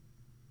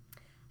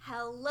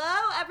Hello,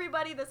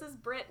 everybody. This is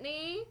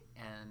Brittany.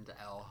 And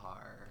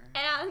Elhar.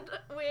 And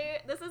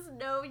this is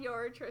Know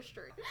Your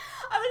Trishter.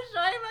 I was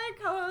showing my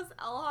co-host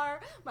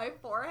Elhar my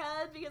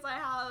forehead because I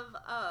have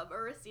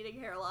a receding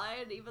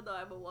hairline, even though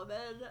I'm a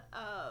woman.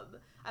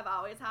 I've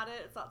always had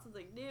it. It's not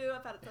something new.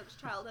 I've had it since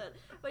childhood.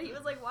 But he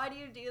was like, why do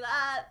you do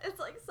that? It's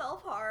like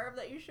self-harm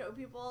that you show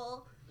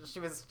people. She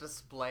was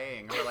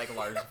displaying her,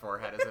 large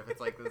forehead as if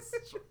it's, this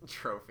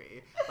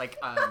trophy. Like,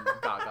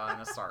 Gaga in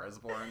A Star Is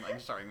Born,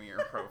 showing me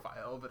your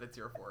profile, but it's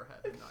your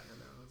forehead and not your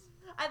nose.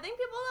 I think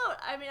people don't.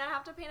 I mean, I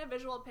have to paint a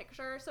visual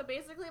picture. So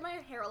basically, my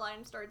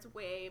hairline starts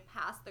way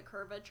past the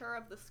curvature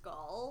of the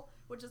skull,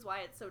 which is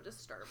why it's so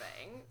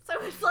disturbing. So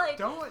it's like...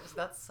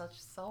 That's such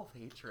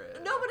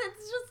self-hatred. No, but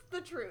it's just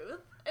the truth.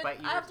 I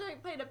have to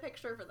paint a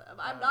picture for them.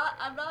 I'm not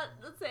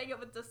saying it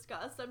with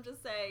disgust. I'm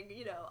just saying,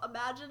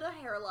 imagine a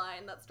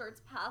hairline that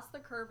starts past the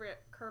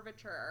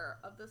curvature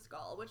of the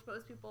skull, which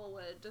most people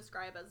would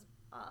describe as,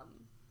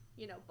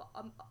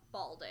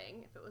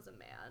 balding if it was a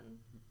man.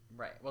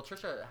 Right. Well,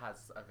 Trisha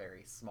has a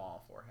very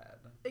small forehead.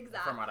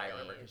 Exactly. From what I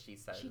remember, because she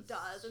says... She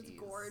does. It's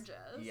gorgeous.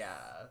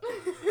 Yeah.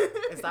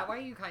 Is that why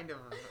you kind of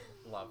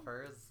love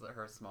her? Is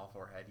her small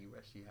forehead? You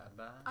wish you had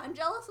that? I'm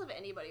jealous of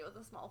anybody with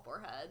a small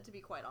forehead, to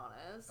be quite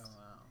honest. Oh,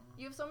 wow.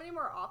 You have so many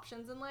more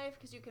options in life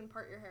because you can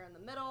part your hair in the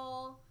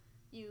middle.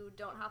 You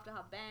don't have to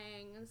have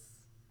bangs.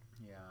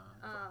 Yeah.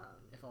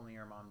 If only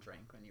your mom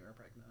drank when you were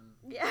pregnant.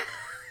 Yeah.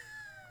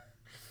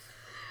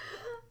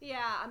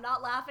 Yeah, I'm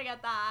not laughing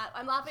at that.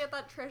 I'm laughing at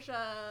that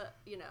Trisha,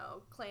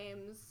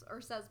 claims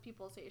or says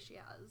people say she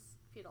has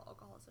fetal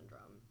alcohol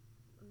syndrome.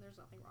 And there's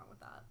nothing wrong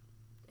with that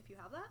if you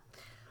have that.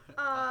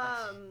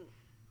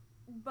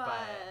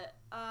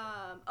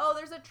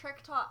 There's a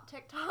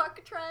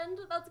TikTok trend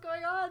that's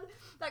going on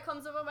that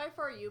comes up on my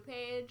For You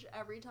page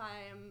every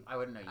time. I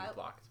wouldn't know you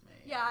blocked me.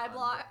 Yeah, I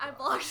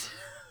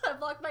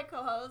blocked my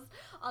co-host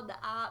on the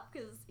app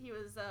because he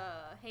was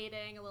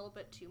hating a little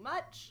bit too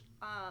much.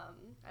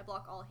 I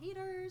block all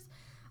haters.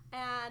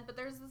 But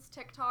there's this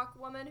TikTok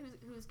woman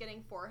who's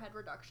getting forehead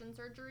reduction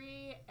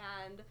surgery,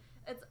 and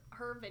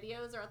her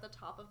videos are at the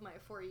top of my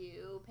For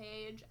You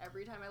page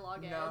every time I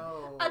log in.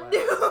 No. A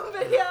new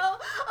video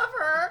of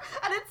her,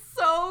 and it's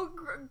so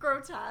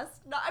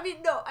grotesque.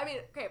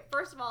 Okay,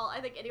 first of all, I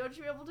think anyone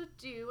should be able to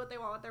do what they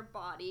want with their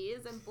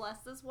bodies, and bless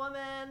this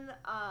woman.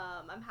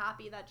 I'm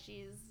happy that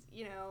she's,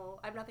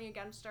 I have nothing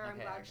against her. I'm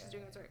glad she's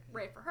doing what's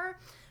right for her.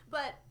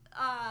 But,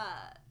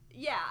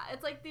 yeah,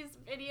 it's like these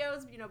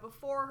videos,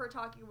 before her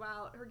talking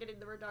about her getting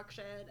the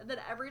reduction, and then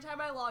every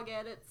time I log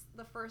in, it's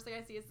the first thing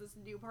I see is this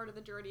new part of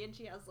the journey, and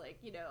she has,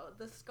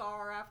 the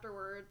scar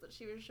afterwards that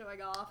she was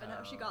showing off, and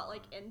how she got,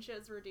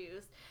 inches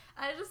reduced.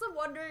 And I just am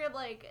wondering,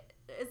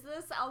 is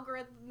this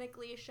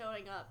algorithmically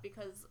showing up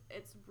because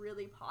it's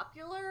really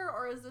popular,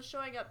 or is this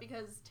showing up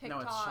because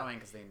TikTok... No, it's showing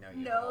because they know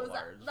you knows have a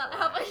large that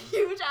have a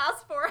huge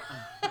ass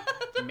forehead.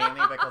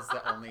 Mainly because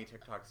the only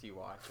TikToks you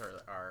watch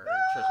are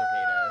Trisha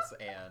Paytas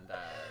and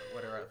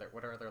what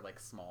are other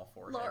small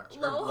forehead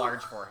or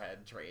large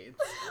forehead traits?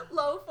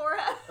 Low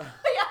forehead.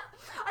 Yeah,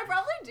 I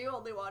probably do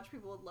only watch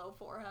people with low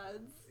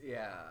foreheads.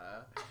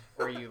 Yeah,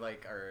 or you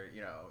are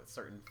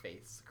certain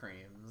face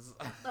creams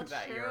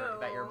that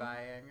you're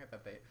buying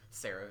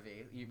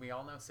CeraVe. We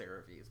all know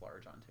CeraVe is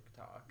large on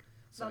TikTok.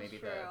 So That's maybe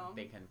true.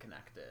 they can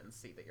connect it and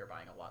see that you're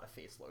buying a lot of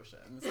face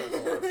lotion. So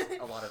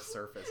it's a lot of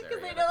surface area.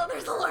 Because they know that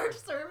there's a large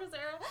surface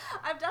area.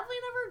 I've definitely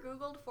never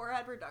Googled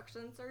forehead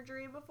reduction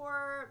surgery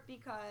before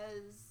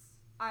because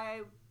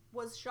I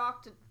was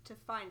shocked to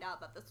find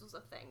out that this was a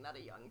thing that a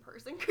young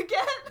person could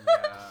get.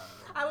 Yeah.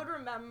 I would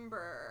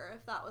remember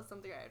if that was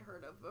something I had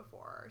heard of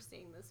before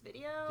seeing this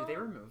video. Did they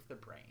remove the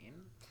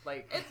brain?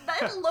 It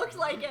looked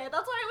like it.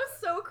 That's why it was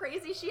so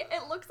crazy.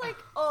 It looks like,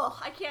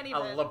 I can't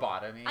even. A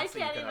lobotomy I so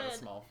can't you can even. have a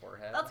small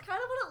forehead? That's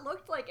kind of what it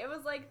looked like. It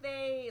was like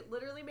they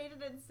literally made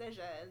an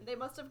incision. They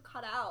must have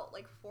cut out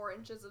 4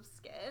 inches of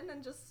skin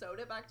and just sewed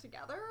it back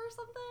together or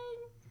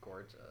something.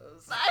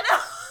 Gorgeous. I know.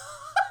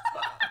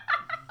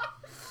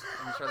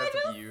 I'm sure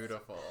that's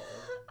beautiful.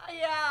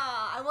 Yeah,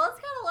 I was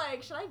kind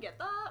of should I get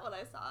that when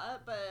I saw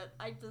it? But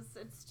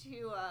it's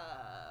too,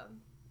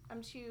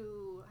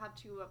 have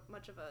too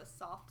much of a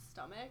soft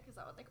stomach. Is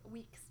that what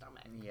weak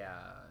stomach? Yeah.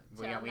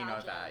 We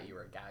know that you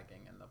were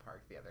gagging in the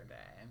park the other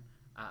day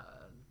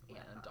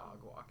when a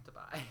dog walked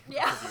by.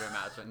 Yeah. Because you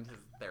imagined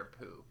their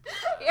poop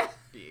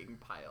being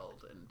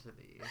piled into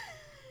the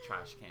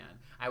trash can.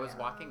 I was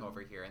walking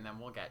over here, and then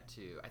we'll get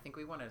to, I think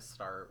we want to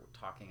start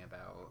talking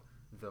about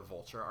the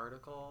Vulture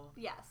article.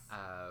 Yes.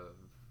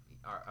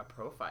 A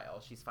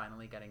profile. She's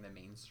finally getting the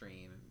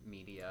mainstream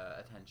media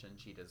attention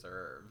she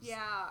deserves.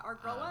 Yeah, our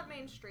girl went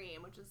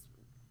mainstream, which is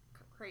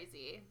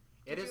crazy.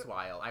 It is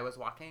wild. I was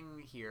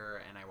walking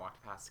here, and I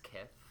walked past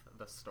Kith,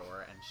 the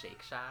store, and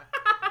Shake Shack,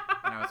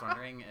 and I was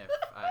wondering if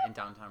in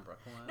downtown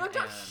Brooklyn. No,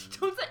 don't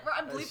say.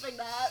 I'm bleeping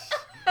that.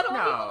 I don't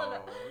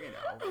want people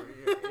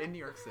to know. In New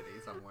York City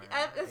somewhere.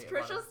 If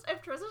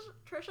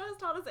Trisha has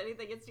taught us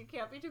anything, it's you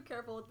can't be too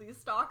careful with these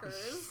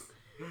stalkers.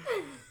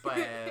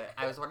 But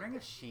I was wondering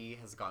if she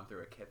has gone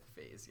through a Kith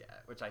phase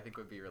yet, which I think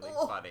would be really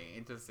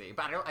funny to see.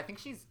 But I think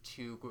she's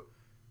too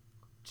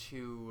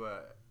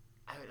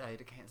I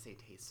can't say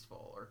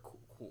tasteful or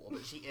cool,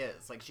 but she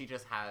is. Like, she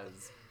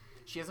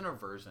has an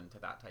aversion to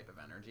that type of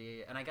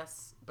energy. And I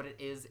guess, but it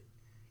is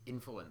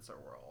influencer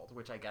world,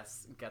 which I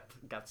guess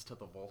gets to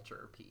the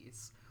vulture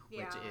piece,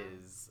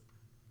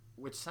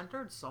 which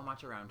centered so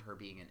much around her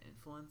being an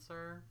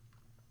influencer.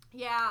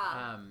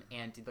 Yeah.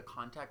 And the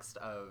context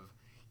of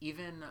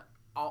even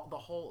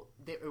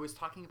it was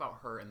talking about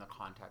her in the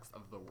context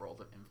of the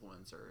world of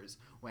influencers,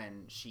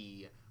 when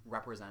she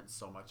represents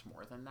so much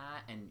more than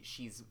that, and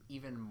she's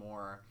even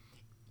more.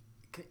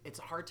 It's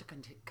hard to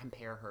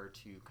compare her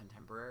to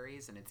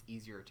contemporaries, and it's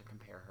easier to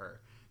compare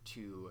her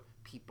to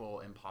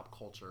people in pop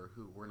culture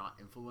who were not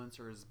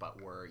influencers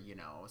but were,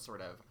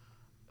 sort of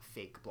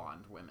fake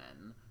blonde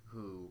women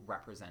who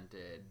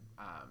represented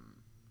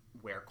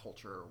where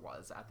culture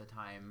was at the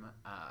time,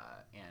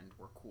 and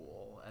were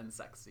cool and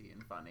sexy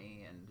and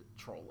funny and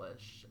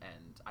trollish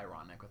and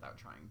ironic without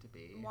trying to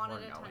be.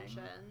 Wanted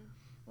attention.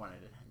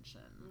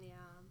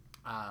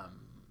 Yeah.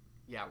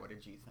 Yeah, what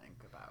did you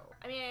think about?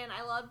 I mean,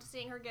 I loved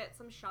seeing her get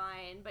some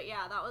shine, but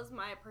yeah, that was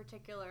my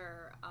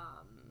particular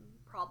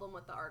problem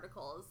with the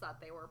article, is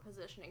that they were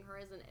positioning her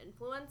as an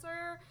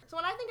influencer. So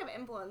when I think of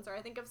influencer,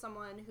 I think of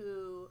someone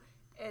who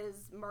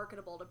is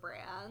marketable to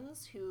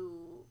brands,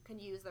 who can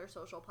use their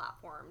social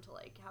platform to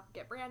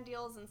get brand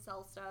deals and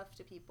sell stuff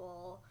to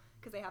people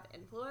because they have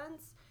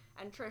influence.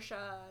 And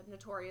Trisha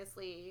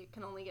notoriously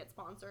can only get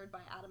sponsored by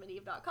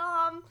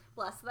AdamandEve.com,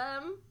 bless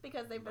them,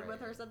 because they've been with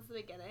her since the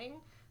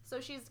beginning. So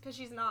she's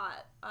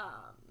not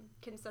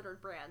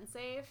considered brand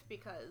safe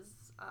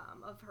because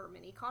of her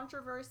many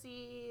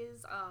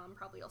controversies,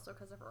 probably also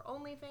because of her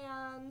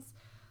OnlyFans.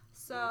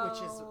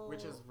 So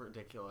which is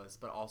ridiculous,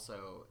 but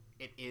also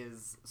it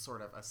is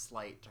sort of a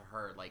slight to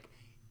her. Like,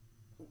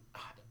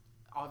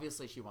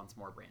 obviously she wants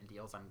more brand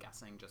deals, I'm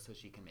guessing, just so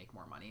she can make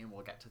more money, and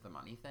we'll get to the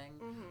money thing.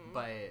 Mm-hmm.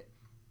 But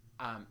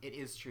it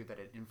is true that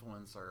an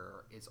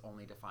influencer is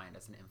only defined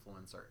as an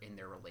influencer in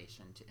their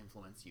relation to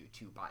influence you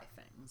to buy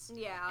things.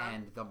 Yeah.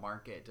 And the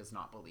market does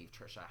not believe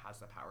Trisha has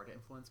the power to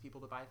influence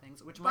people to buy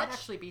things, which might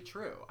actually be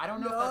true. I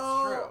don't know if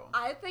that's true.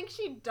 I think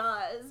she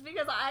does,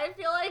 because I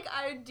feel like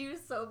I do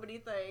so many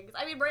things.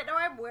 I mean, right now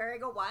I'm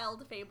wearing a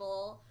Wild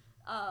Fable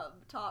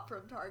top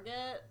from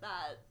Target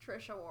that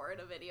Trisha wore in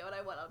a video, and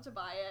I went up to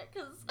buy it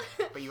because.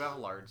 But you have a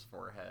large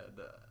forehead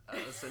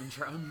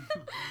syndrome.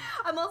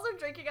 I'm also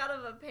drinking out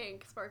of a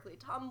pink sparkly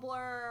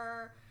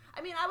tumbler.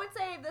 I mean, I would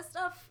say this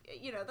stuff,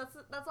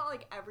 that's not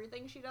like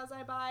everything she does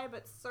I buy,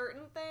 but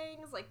certain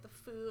things, like the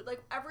food,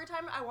 like every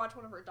time I watch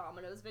one of her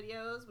Domino's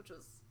videos, which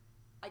was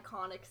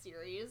iconic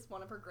series,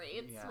 one of her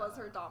greats was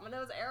her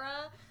Domino's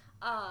era.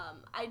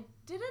 I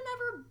didn't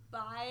ever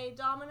buy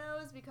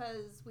Domino's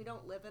because we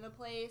don't live in a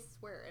place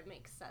where it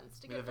makes sense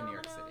to get Domino's. We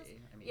live in New York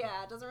City.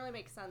 Yeah, it doesn't really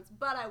make sense,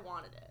 but I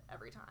wanted it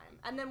every time.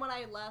 And then when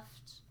I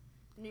left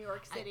New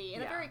York City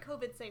in a very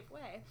COVID-safe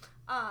way,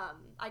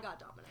 I got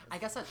Domino's. I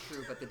guess that's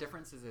true, but the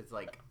difference is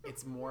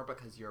it's more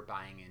because you're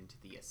buying into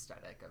the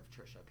aesthetic of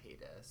Trisha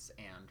Paytas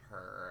and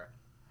her,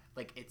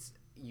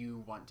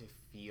 you want to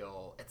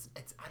feel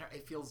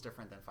it feels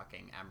different than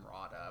fucking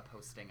Emrata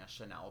posting a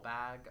Chanel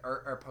bag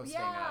or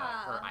posting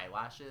her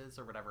eyelashes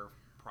or whatever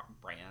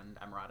brand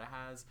Emrata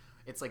has.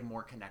 It's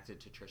more connected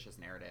to Trisha's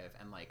narrative,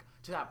 and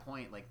to that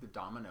point, the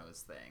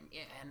Domino's thing.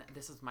 And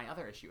this is my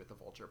other issue with the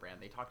Vulture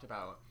brand. They talked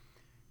about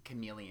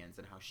chameleons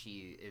and how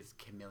she is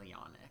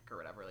chameleonic or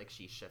whatever,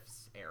 she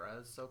shifts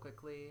eras so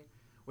quickly,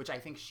 which I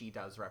think she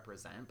does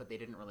represent, but they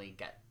didn't really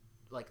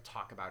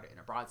talk about it in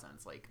a broad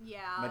sense.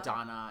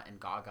 Madonna and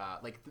Gaga,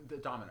 the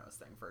Domino's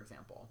thing, for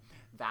example,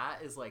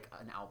 that is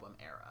an album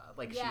era.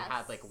 She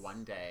had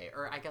one day,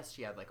 or I guess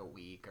she had a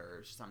week,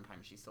 or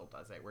sometimes she still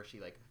does it, where she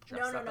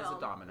dressed up as a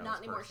Domino's not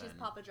anymore person. She's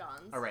Papa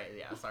John's. Oh right,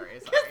 yeah, sorry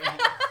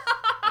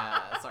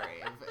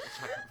sorry,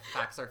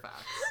 facts are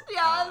facts.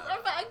 Yeah, a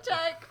fact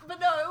check, but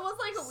no, it was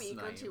a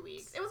week or 2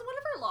 weeks. It was one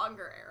of her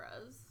longer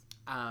eras.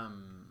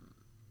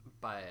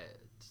 But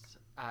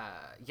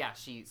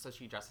she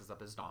dresses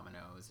up as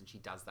Domino's, and she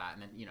does that,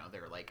 and then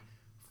there are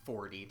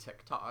 40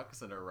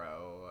 TikToks in a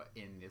row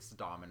in this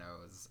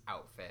Domino's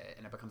outfit,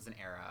 and it becomes an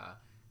era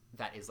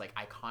that is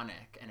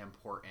iconic and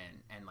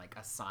important and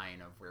a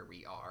sign of where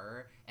we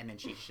are, and then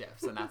she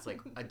shifts, and that's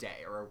a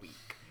day or a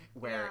week,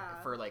 where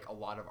for a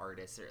lot of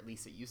artists, or at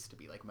least it used to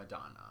be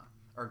Madonna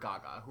or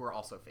Gaga, who are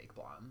also fake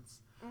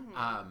blondes,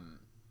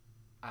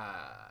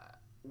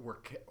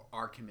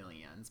 are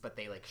chameleons, but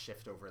they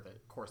shift over the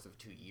course of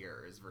 2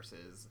 years,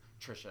 versus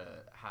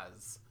Trisha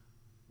has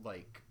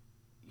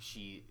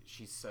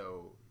she's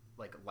so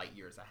light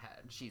years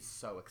ahead. She's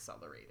so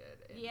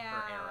accelerated in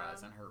her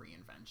eras and her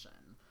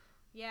reinvention.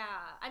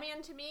 Yeah, I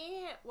mean, to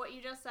me, what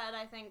you just said,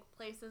 I think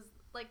places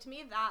to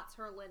me, that's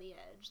her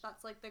lineage.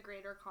 That's the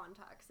greater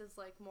context is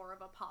more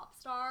of a pop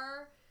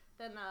star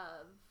than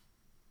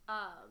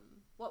of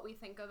what we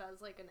think of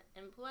as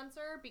an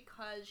influencer,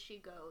 because she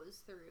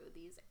goes through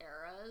these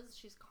eras.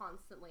 She's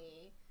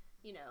constantly,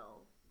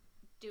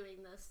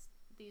 doing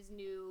these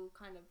new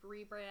kind of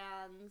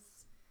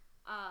rebrands,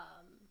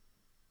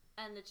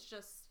 and it's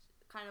just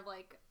kind of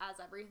like, as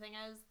everything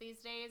is these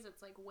days,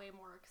 it's like way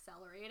more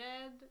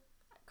accelerated.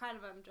 Kind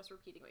of, I'm just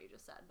repeating what you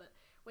just said, but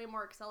way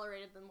more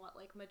accelerated than what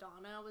like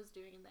Madonna was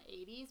doing in the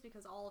 80s,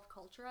 because all of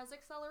culture has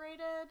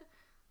accelerated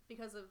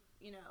because of,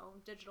 you know,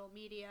 digital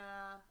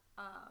media.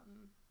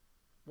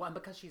 Well, and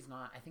because she's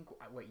not, I think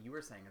what you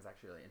were saying is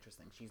actually really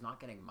interesting. She's not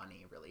getting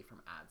money really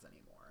from ads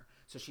anymore.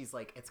 So she's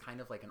like, it's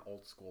kind of like an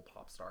old school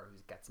pop star who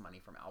gets money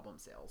from album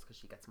sales because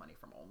she gets money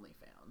from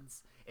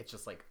OnlyFans. It's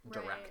just like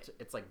direct,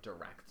 it's like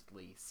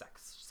directly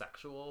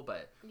sexual,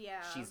 but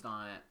yeah, she's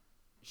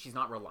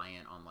not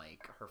reliant on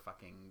like her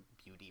fucking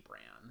beauty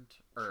brand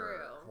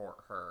or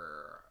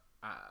her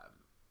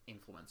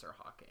influencer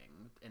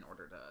hawking in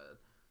order to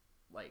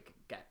like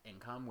get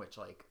income, which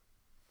like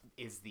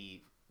is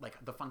the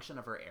function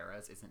of her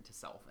eras isn't to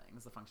sell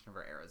things. The function of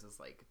her eras is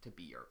like to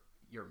be your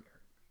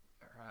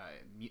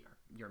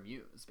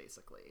muse,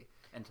 basically,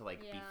 and to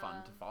like be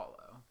fun to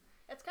follow.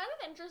 It's kind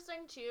of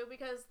interesting too,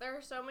 because there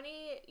are so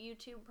many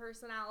YouTube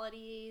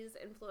personalities,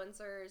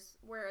 influencers,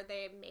 where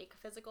they make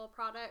physical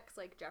products,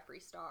 like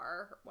Jeffree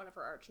Star, one of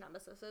her arch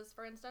nemesises,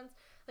 for instance.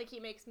 Like, he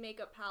makes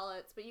makeup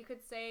palettes, but you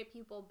could say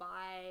people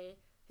buy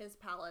his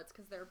palettes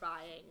because they're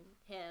buying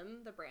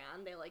him, the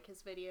brand. They like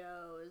his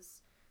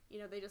videos. You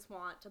know, they just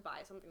want to buy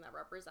something that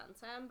represents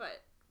him.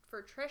 But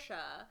for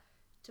Trisha,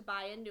 to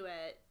buy into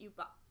it, you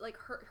buy, like,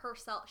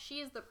 herself,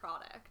 she's the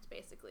product,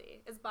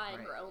 basically, is buying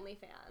her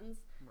OnlyFans.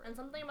 Right. And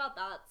something about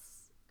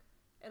that's,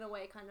 in a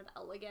way, kind of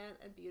elegant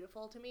and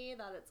beautiful to me,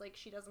 that it's like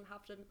she doesn't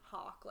have to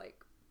hawk,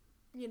 like,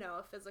 you know,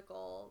 a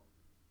physical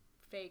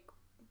fake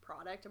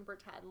product and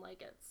pretend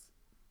like it's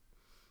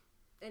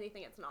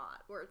anything it's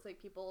not, where it's like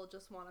people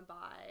just want to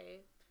buy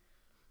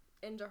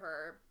into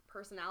her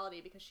personality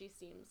because she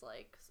seems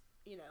like,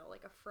 you know,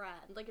 like a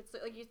friend. Like, it's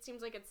like, it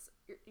seems like it's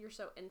you're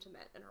so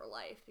intimate in her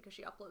life because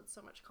she uploads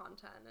so much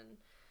content and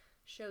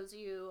shows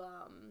you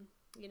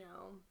you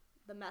know,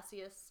 the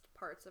messiest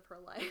parts of her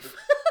life.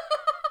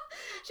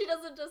 She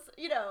doesn't just,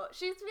 you know,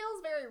 she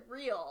feels very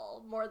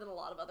real more than a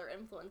lot of other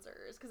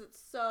influencers because it's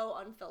so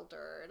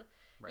unfiltered.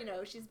 Right. You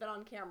know, she's been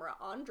on camera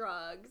on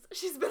drugs.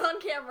 She's been on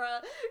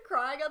camera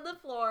crying on the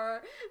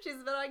floor.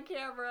 She's been on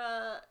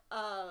camera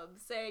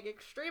saying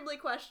extremely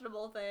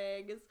questionable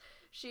things.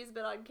 She's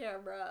been on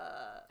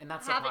camera and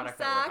that's having sex.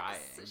 That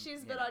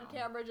she's been on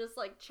camera just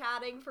like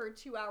chatting for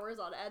 2 hours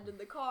on end in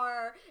the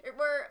car.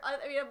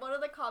 I mean, one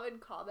of the common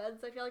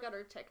comments I feel like on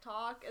her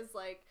TikTok is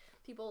like,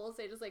 people will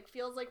say just like,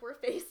 feels like we're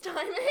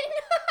FaceTiming.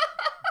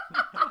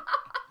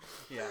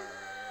 Yeah.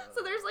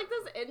 So there's like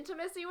this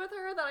intimacy with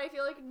her that I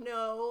feel like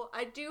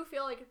I do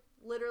feel like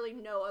literally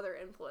no other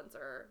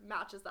influencer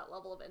matches that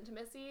level of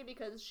intimacy,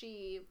 because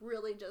she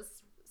really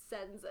just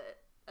sends it.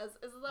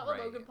 Isn't that what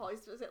Logan Paul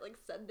used to say? Like,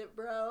 send it,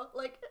 bro.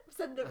 Like,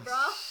 send it, bro.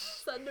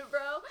 Send it,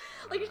 bro.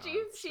 Like,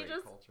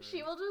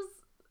 she will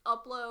just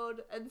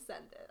upload and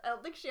send it. I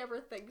don't think she ever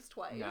thinks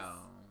twice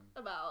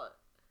about.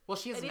 Well,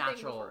 she is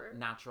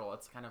natural.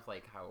 It's kind of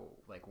like how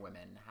like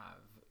women have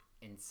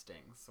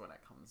instincts when it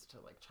comes to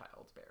like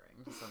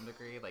childbearing to some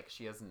degree. Like,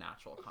 she has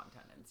natural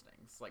content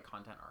instincts. Like,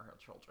 content are her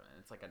children.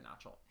 It's like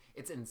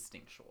it's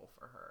instinctual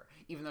for her,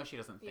 even though she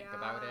doesn't think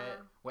about it.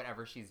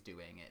 Whatever she's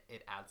doing,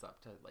 it adds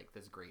up to like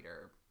this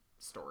greater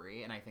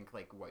story. And I think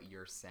like what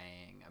you're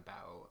saying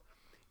about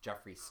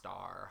Jeffree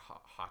Star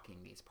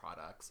hawking these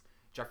products,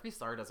 Jeffree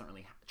Star doesn't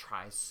really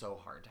try so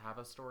hard to have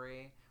a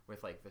story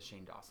with like the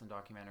Shane Dawson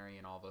documentary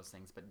and all those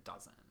things, but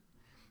doesn't.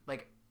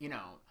 Like, you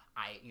know,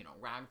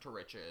 rag to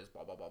riches,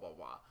 blah, blah, blah, blah,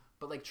 blah.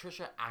 But, like,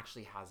 Trisha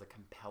actually has a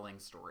compelling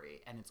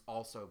story, and it's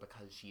also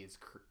because she is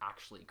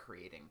actually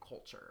creating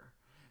culture.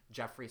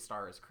 Jeffree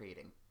Star is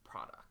creating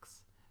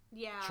products.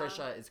 Yeah.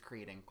 Trisha is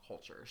creating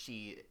culture.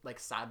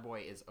 Sad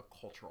Boy is a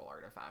cultural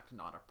artifact,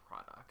 not a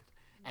product.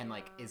 And,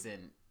 like,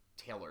 isn't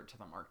tailored to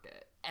the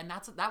market. And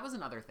that was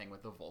another thing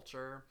with the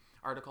Vulture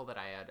article that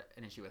I had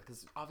an issue with,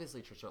 because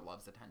obviously Trisha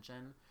loves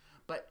attention,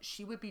 but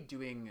she would be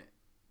doing...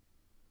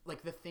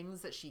 Like, the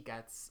things that she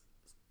gets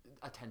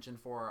attention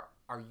for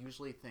are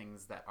usually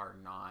things that are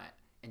not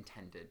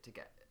intended to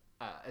get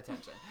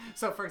attention.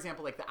 So, for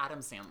example, like, the Adam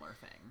Sandler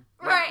thing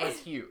was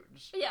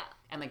huge. Yeah.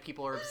 And, like,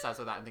 people are obsessed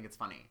with that and think it's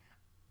funny.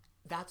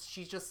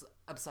 She's just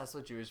obsessed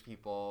with Jewish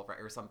people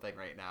or something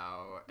right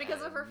now.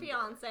 Because of her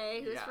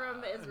fiancé, who's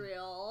from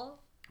Israel.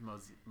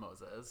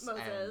 Moses.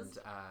 And,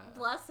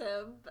 bless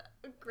him.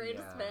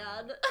 Greatest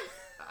man.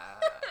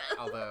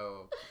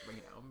 Although, you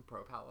know, I'm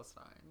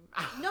pro-Palestine.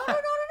 No.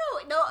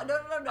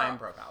 I'm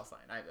pro-Palestine.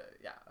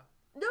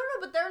 No,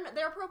 but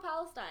they're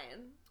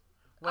pro-Palestine.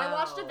 Well, I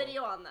watched a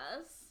video on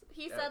this.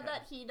 He said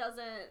that he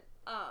doesn't,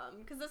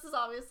 because this is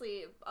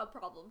obviously a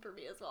problem for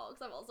me as well,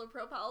 because I'm also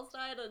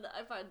pro-Palestine, and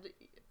I find,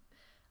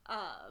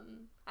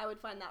 I would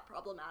find that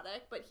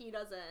problematic, but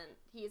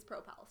he's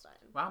pro-Palestine.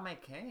 Wow, my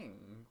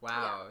king.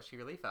 Wow, she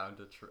really found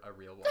a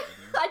real one.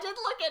 I did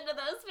look into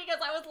this because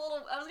I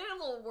was getting a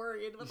little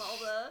worried with all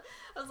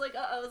I was like,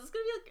 is this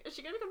gonna be like, is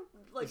she gonna become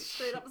like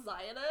straight up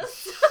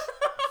Zionist?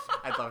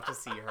 I'd love to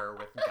see her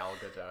with Gal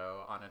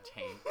Gadot on a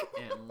tank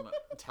in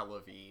Tel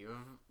Aviv,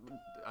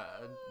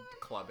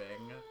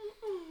 clubbing.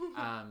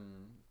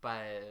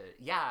 But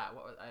yeah,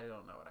 I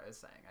don't know what I was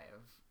saying. I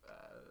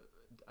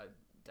have a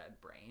dead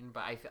brain,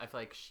 but I feel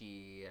like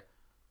she.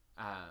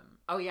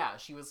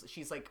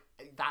 She's like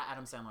that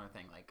Adam Sandler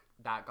thing. Like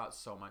that got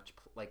so much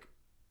like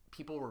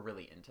people were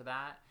really into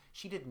that.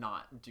 She did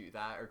not do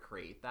that or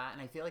create that,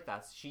 and I feel like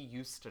she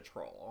used to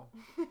troll,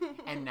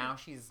 and now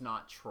she's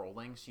not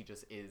trolling. She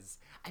just is.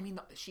 I mean,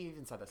 she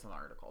even said this in the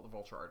article, the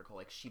Vulture article.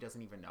 Like she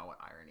doesn't even know what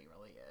irony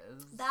really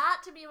is.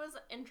 That to me was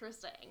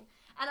interesting,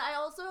 and I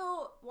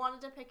also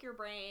wanted to pick your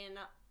brain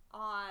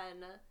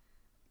on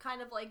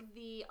kind of like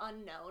the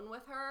unknown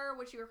with her,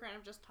 which you were kind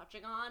of just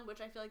touching on,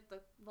 which I feel like the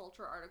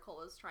Vulture article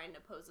was trying to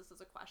pose this as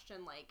a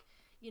question, like,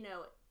 you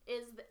know,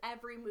 is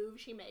every move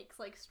she makes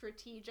like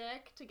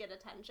strategic to get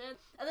attention?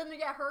 And then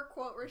her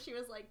quote where she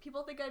was like,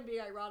 people think I'm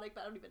being ironic,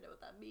 but I don't even know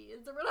what that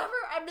means or whatever.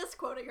 I'm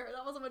misquoting her.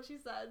 That wasn't what she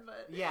said,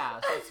 but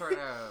yeah, so it's sort of.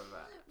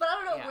 But I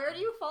don't know. Yeah. Where do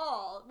you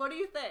fall? What do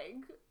you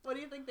think? What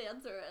do you think the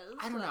answer is?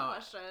 I don't know. That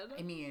question?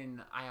 I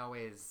mean, I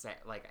always say,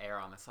 like err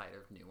on the side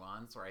of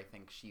nuance, where I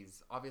think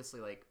she's obviously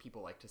like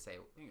people like to say,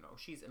 you know,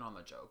 she's in on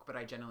the joke, but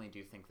I genuinely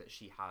do think that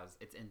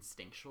it's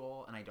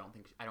instinctual, and I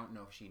don't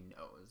know if she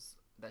knows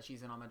that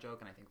she's in on the joke,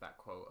 and I think that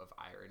quote of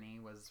irony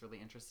was really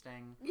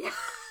interesting. Yeah.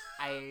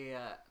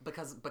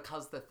 Because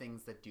the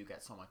things that do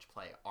get so much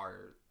play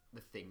are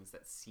the things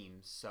that seem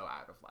so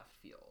out of left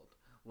field,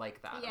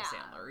 like that Adam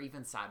Sandler, or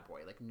even Sad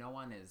Boy. Like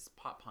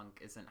pop punk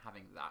isn't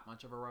having that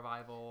much of a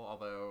revival,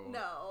 although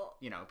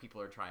you know, people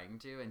are trying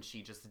to, and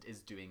she just is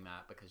doing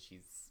that because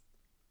she's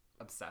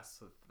obsessed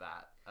with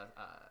that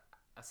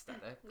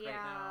aesthetic right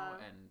now,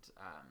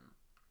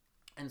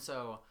 and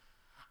so.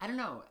 I don't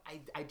know.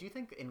 I do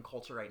think in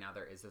culture right now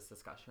there is this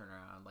discussion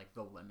around like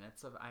the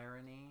limits of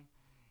irony,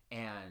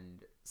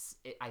 and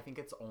I think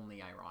it's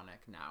only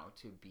ironic now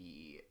to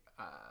be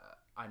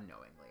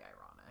unknowingly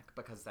ironic,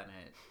 because then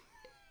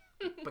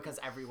because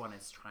everyone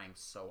is trying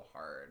so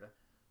hard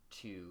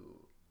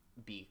to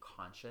be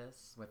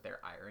conscious with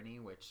their irony,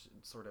 which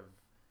sort of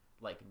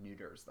like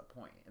neuters the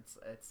point.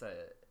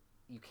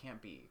 You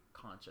can't be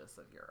conscious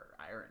of your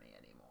irony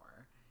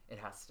anymore. It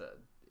has to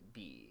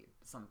be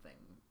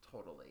something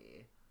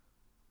totally.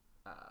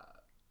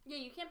 Yeah,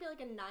 you can't be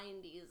like a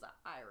 90s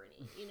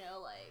irony, you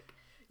know, like,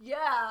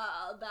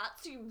 yeah, that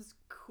seems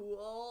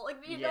cool.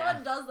 Like, no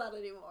one does that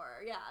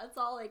anymore. Yeah, it's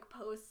all like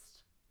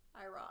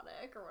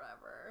post-ironic or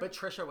whatever. But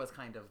Trisha was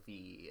kind of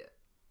the,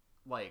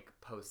 like,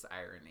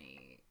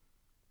 post-irony,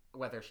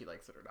 whether she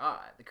likes it or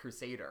not, the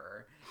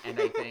crusader. And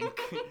I think,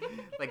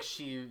 like,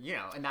 she, you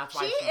know, and that's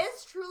why she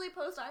is truly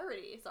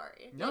post-irony,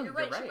 sorry. No, you're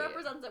right. She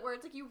represents it where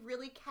it's like you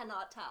really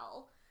cannot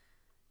tell.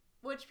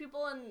 Which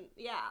people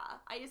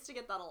I used to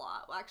get that a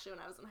lot, actually,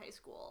 when I was in high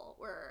school,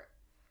 where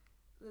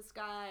this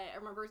guy, I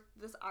remember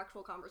this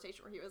actual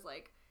conversation where he was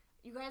like,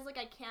 you guys, like,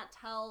 I can't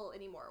tell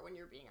anymore when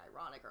you're being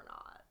ironic or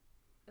not.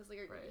 It's like,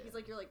 he's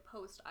like, you're, like,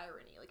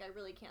 post-irony. Like, I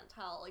really can't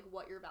tell, like,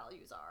 what your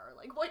values are,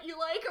 like, what you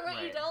like or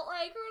what you don't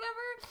like or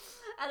whatever.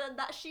 And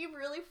then she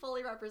really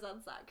fully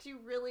represents that, because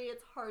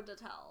it's hard to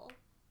tell.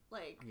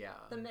 Like,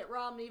 the Mitt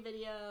Romney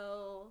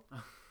video.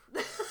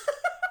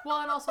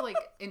 Well, and also, like,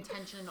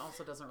 intention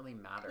also doesn't really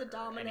matter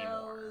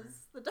anymore.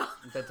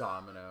 The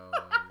dominoes.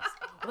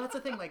 Well, that's the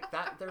thing, like,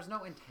 that there's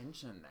no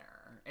intention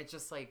there. It's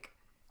just, like,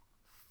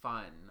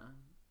 fun,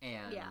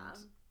 and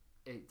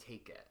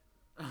take it,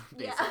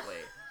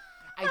 basically.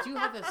 I do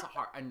have this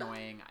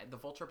annoying... The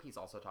Vulture piece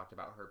also talked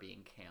about her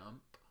being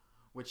camp,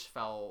 which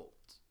felt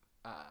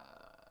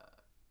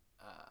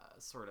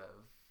sort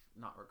of...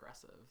 Not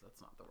regressive.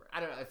 That's not the word. I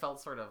don't know. It felt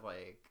sort of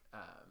like...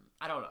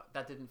 I don't know.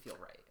 That didn't feel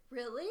right.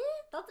 Really?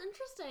 That's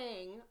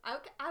interesting. I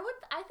think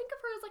of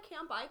her as a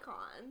camp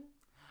icon.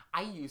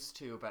 I used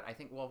to, but I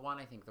think, well, one,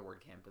 I think the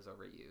word camp is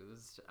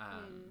overused.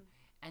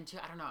 And two,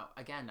 I don't know.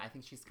 Again, I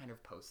think she's kind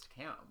of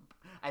post-camp.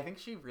 I think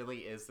she really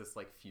is this,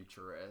 like,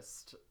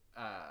 futurist.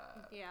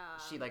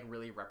 She, like,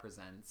 really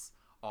represents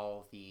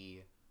all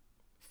the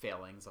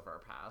failings of our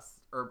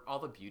past, or all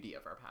the beauty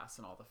of our past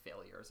and all the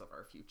failures of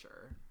our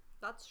future.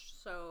 That's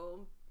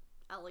so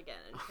elegant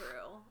and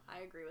true.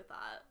 I agree with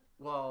that.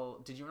 Well,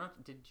 did you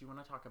want to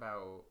talk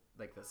about,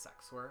 like, the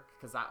sex work?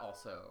 Because that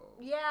also...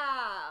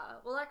 Yeah.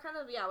 Well, that kind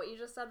of, what you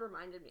just said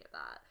reminded me of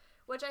that.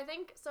 Which I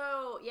think,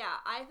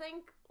 I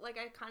think, like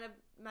I kind of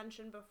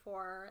mentioned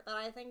before, that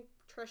I think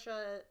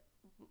Trisha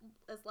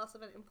is less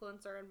of an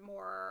influencer and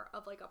more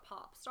of, like, a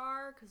pop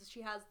star, because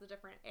she has the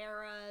different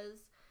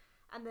eras.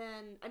 And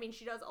then, I mean,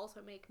 she does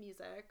also make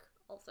music,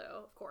 also,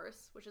 of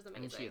course, which is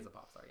amazing. And she is a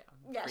pop star,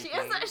 Yeah, Freaky,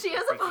 she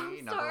is a pop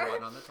star. Number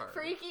 1 on the chart.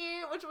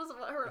 Freaky, which was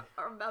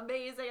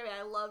amazing. I mean,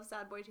 I love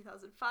Sad Boy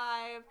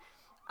 2005.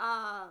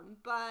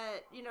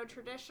 But, you know,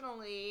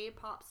 traditionally,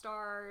 pop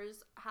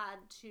stars had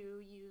to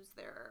use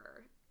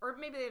their... Or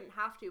maybe they didn't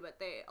have to, but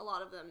a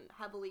lot of them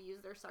heavily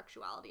use their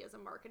sexuality as a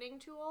marketing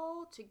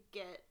tool to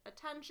get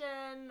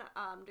attention,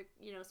 to,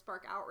 you know,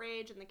 spark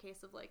outrage in the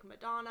case of, like,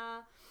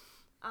 Madonna.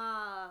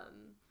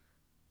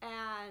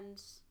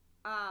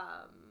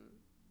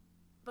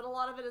 but a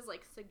lot of it is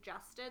like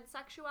suggested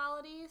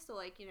sexuality. So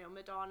like, you know,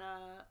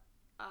 Madonna,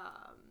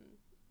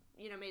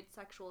 you know, made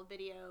sexual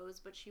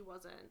videos, but she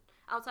wasn't,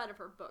 outside of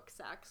her book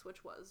Sex,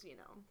 which was, you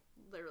know,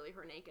 literally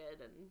her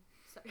naked and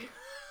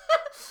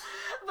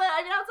but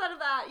I mean, outside of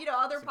that, you know,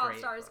 other pop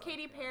stars, book,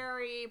 Katy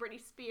Perry,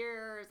 Britney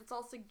Spears, it's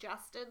all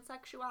suggested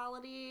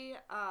sexuality,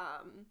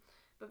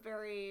 but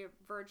very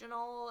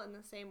virginal in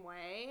the same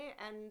way.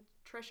 And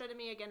Trisha, to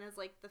me, again, is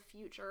like the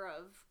future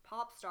of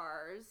pop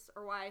stars,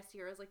 or why I see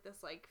her as like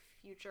this like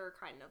future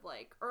kind of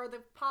like, or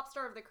the pop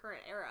star of the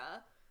current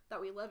era that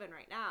we live in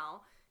right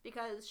now,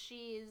 because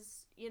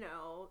she's, you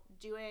know,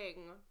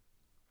 doing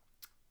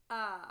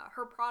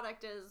her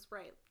product is,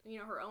 right, you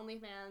know, her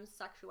OnlyFans,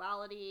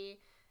 sexuality,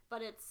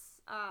 but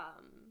it's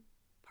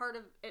part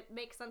of, it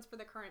makes sense for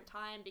the current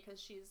time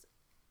because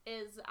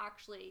is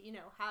actually, you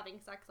know, having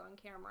sex on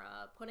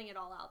camera, putting it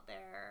all out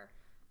there.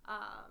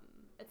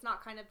 It's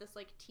not kind of this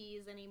like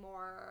tease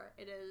anymore.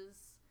 It is,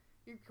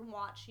 you can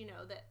watch, you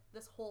know, that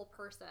this whole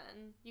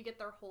person, you get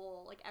their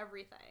whole, like,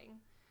 everything.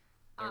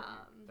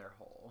 Their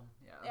whole,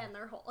 yeah. And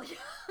their whole, yeah.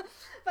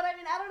 But I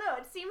mean, I don't know.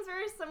 It seems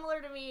very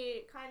similar to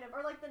me, kind of,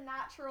 or like the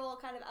natural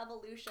kind of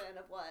evolution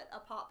of what a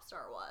pop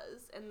star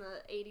was in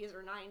the 80s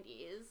or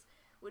 90s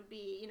would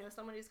be, you know,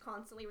 someone who's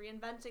constantly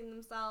reinventing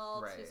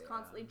themselves, right, who's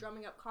constantly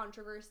drumming up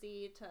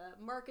controversy to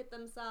market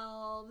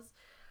themselves,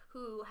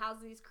 who has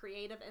these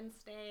creative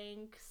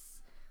instincts.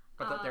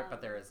 But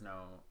there is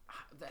no.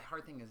 The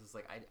hard thing is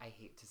like I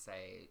hate to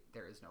say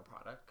there is no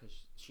product because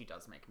she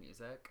does make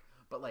music.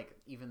 But, like,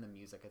 even the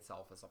music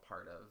itself is a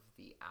part of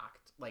the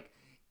act. Like,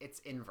 it's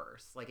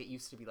inverse. Like, it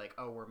used to be like,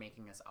 oh, we're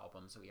making this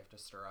album, so we have to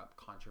stir up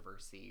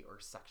controversy or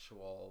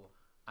sexual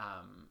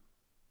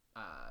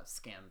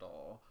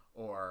scandal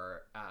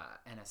or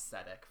an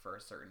aesthetic for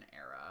a certain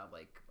era.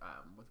 Like,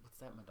 what's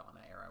that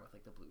Madonna era with,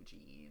 like, the blue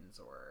jeans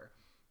or,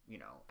 you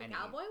know. The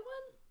cowboy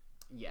one?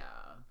 Yeah.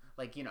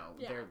 Like, you know,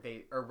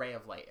 or Ray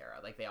of Light era.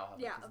 Like, they all have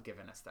like,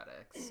 given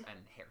aesthetics and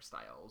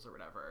hairstyles or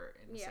whatever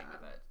in the same way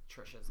that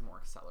Trisha's more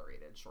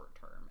accelerated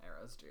short-term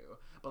eras do.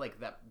 But, like,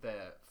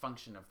 the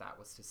function of that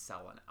was to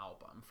sell an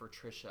album. For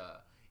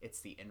Trisha, it's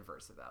the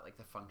inverse of that. Like,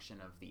 the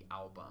function of the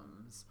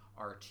albums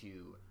are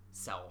to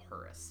sell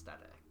her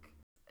aesthetic.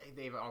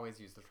 They've always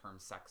used the term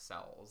sex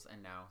sells,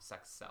 and now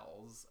sex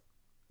sells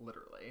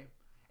literally.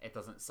 It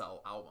doesn't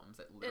sell albums.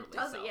 It literally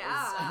sells.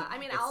 Yeah. I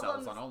mean, it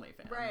albums sells on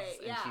OnlyFans. Right,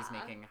 yeah. And she's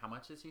making, how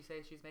much did she say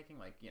she's making?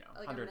 Like, you know,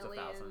 like hundreds of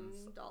thousands.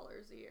 $1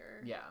 million a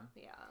year. Yeah.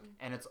 Yeah.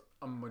 And it's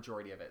a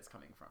majority of it is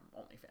coming from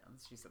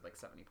OnlyFans. She said like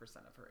 70%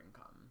 of her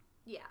income.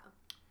 Yeah.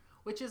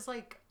 Which is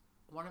like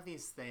one of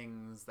these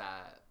things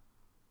that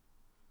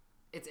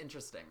it's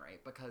interesting,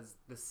 right? Because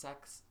the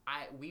sex,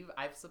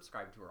 I've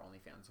subscribed to her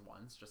OnlyFans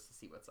once just to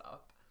see what's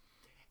up.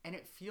 And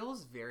it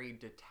feels very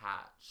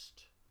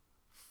detached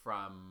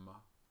from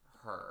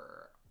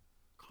her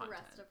content.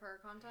 The rest of her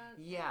content?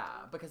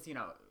 Yeah, because, you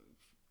know,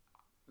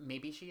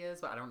 maybe she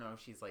is, but I don't know if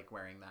she's, like,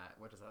 wearing that,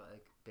 what is that,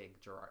 like,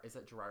 big Gerard, is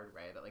it Gerard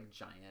Way, that, like,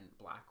 giant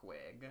black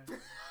wig?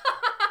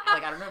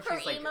 Like, I don't know if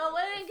she's, like, emo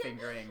wig?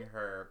 fingering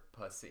her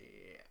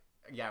pussy.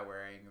 Yeah,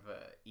 wearing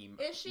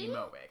the Is she?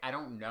 emo wig. I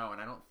don't know,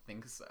 and I don't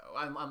think so.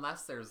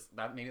 Unless there's,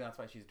 that. Maybe that's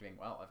why she's doing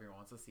well. Everyone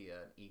wants to see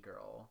an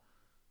e-girl,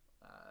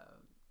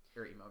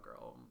 or emo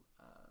girl.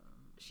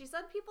 She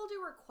said people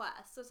do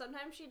requests, so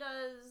sometimes she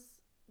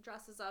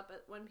dresses up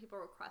when people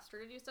request her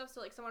to do stuff.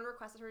 So like someone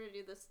requested her to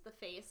do the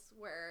face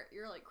where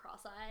you're like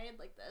cross-eyed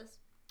like this.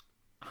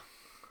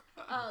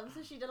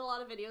 So she did a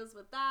lot of videos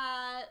with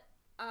that.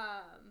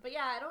 But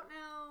yeah, I don't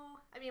know.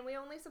 I mean, we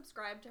only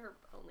subscribed to her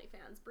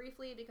OnlyFans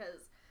briefly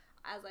because,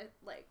 as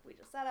we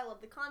just said, I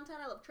love the content.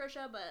 I love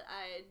Trisha, but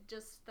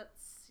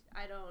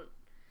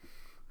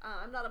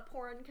I'm not a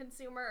porn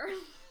consumer.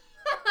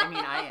 I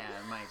mean, I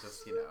am. I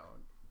just, you know,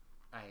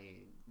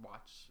 I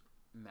watch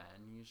men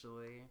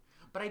usually,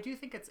 but I do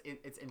think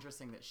it's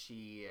interesting that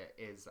she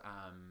is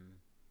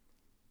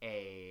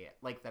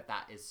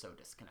that is so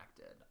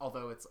disconnected.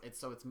 Although it's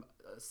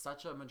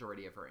such a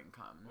majority of her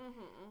income,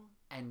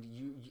 and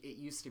it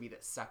used to be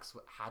that sex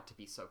had to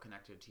be so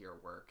connected to your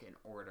work in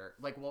order,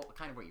 like, well,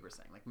 kind of what you were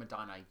saying, like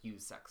Madonna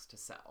used sex to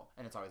sell,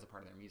 and it's always a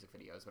part of their music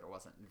videos, but it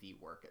wasn't the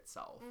work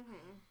itself.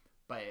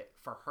 But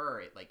for her,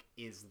 it, like,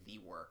 is the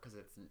work, because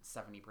it's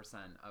 70%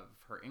 of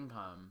her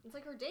income. It's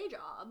like her day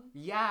job.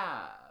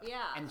 Yeah.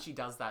 Yeah. And she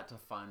does that to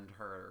fund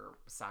her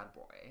sad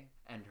boy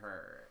and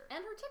her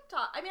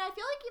TikTok. I mean, I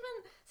feel like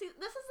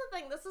this is the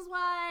thing. This is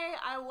why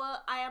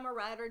I am a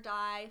ride or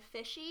die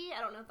fishy. I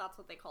don't know if that's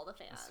what they call the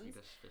fans. A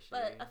Swedish fishy.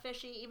 But a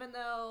fishy, even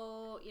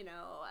though, you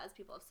know, as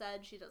people have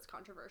said, she does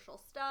controversial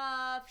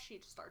stuff.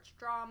 She starts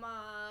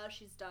drama.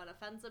 She's done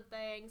offensive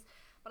things.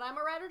 But I'm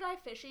a ride or die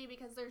fishy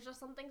because there's just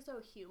something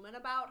so human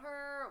about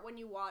her when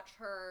you watch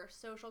her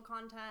social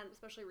content,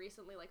 especially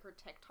recently, like her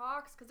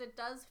TikToks, because it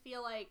does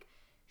feel like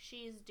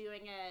she's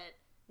doing it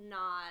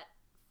not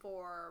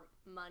for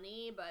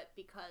money, but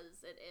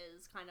because it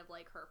is kind of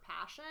like her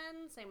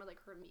passion. Same with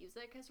like her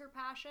music is her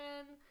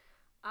passion.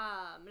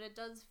 And it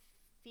does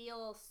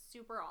feel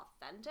super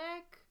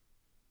authentic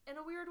in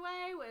a weird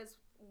way,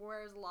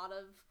 whereas a lot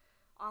of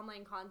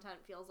online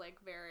content feels like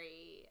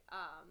very,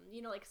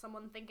 like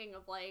someone thinking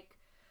of like,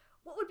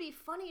 what would be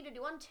funny to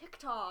do on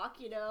TikTok,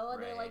 and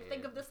they like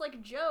think of this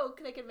like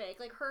joke they could make.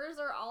 Like hers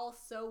are all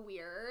so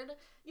weird,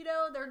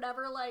 they're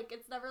never like,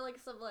 it's never like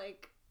some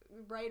like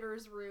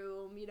writer's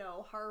room,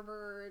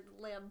 Harvard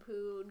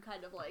Lampoon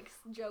kind of like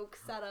joke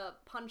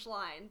setup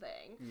punchline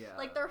thing. Yeah.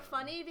 Like they're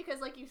funny because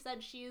like you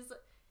said, she's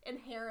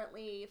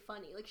inherently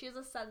funny. Like she has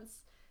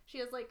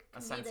like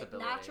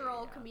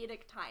natural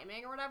comedic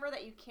timing or whatever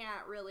that you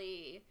can't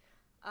really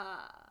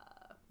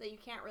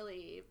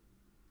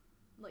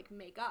like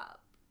make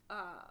up.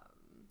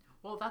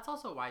 Well, that's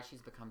also why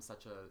she's become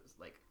such a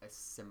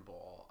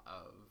symbol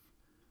of,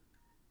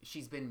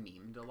 she's been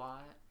memed a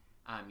lot.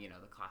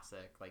 The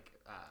classic like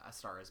A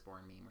Star Is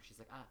Born meme where she's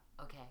like,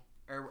 okay,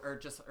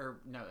 or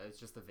no, it's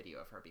just the video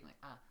of her being like,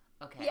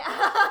 okay,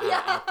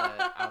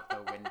 out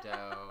the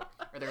window.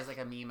 Or there's like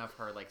a meme of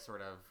her like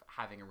sort of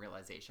having a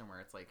realization where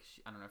it's like,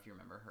 I don't know if you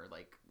remember her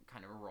like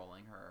kind of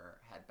rolling her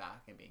head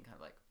back and being kind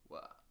of like,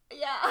 whoa.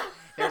 Yeah.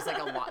 There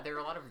are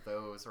a lot of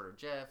those sort of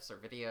GIFs or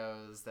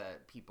videos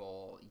that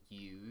people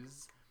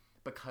use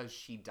because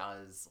she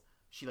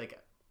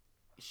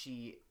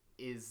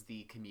is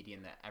the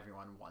comedian that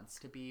everyone wants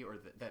to be, or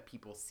that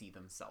people see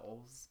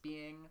themselves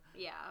being.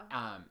 Yeah.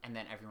 And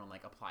then everyone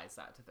like applies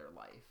that to their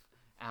life.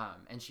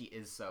 And she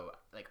is so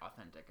like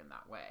authentic in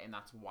that way, and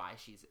that's why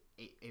she's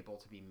able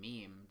to be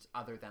memed.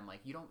 Other than like,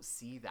 you don't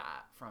see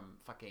that from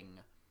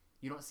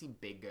you don't see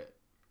big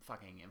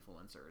fucking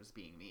influencers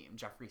being memed.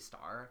 Jeffree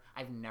Star,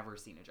 I've never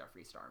seen a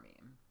Jeffree Star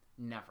meme,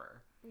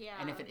 never. Yeah.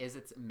 And if it is,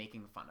 it's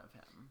making fun of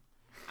him,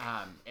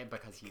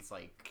 because he's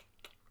like,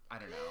 I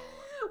don't know.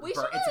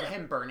 It's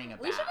him burning a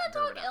bag. We shouldn't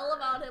talk ill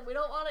about him. We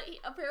don't want to.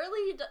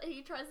 Apparently,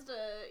 he tries to,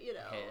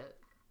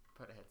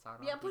 put hits out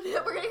on Yeah, people.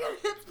 we're gonna get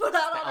hits put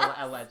out on us.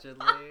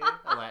 Allegedly. I'm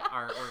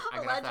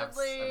gonna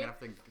have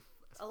to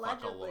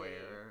fuck a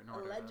lawyer in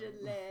order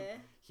Allegedly.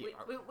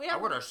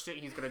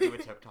 he's gonna do a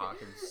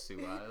TikTok and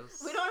sue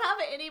us. We don't have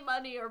any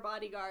money or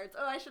bodyguards.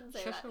 Oh, I shouldn't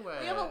say that. Away.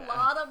 We have a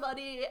lot of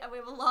money and we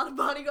have a lot of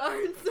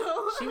bodyguards,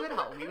 so she would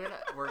help.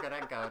 We're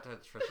gonna go to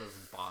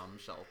Trisha's bomb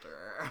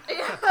shelter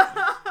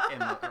in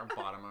the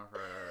bottom of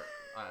her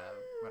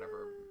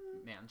whatever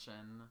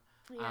mansion.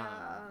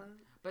 Yeah.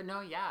 But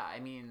no, yeah, I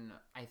mean,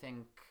 I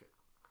think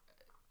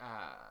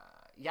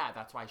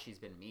that's why she's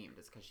been memed,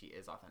 is because she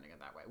is authentic in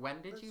that way.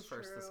 When did you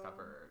first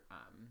discover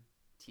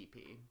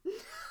TP?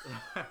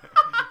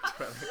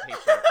 Toilet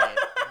paper paid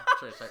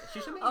Trisha. She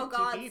should make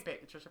TP.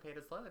 Trisha paid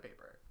his toilet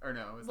paper. Or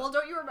no?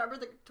 Don't you remember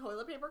the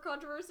toilet paper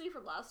controversy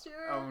from last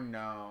year? Oh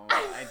no,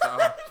 I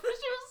don't.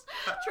 She was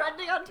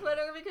trending on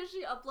Twitter because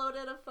she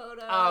uploaded a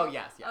photo. Oh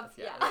yes.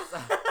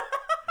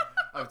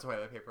 Of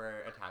toilet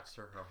paper attached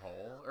to her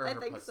hole or her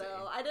think pussy.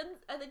 so. I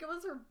think it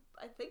was her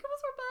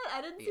butt.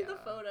 I didn't see the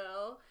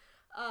photo.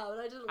 And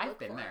I didn't look I've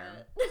been for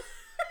there. it.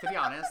 To be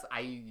honest,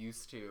 I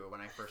used to, when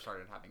I first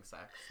started having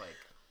sex, like,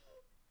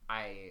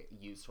 I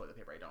use toilet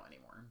paper. I don't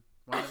anymore.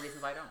 One of the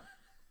reasons I don't.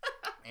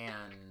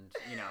 And,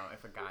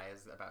 if a guy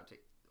is about to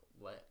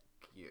lick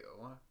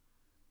you.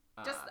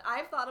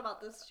 I've thought about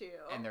this too.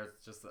 And there's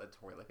just a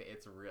toilet paper.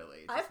 It's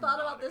really just I've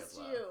thought about this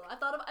look. too. I've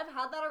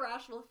had that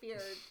irrational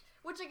fear.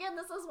 Which, again,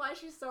 this is why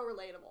she's so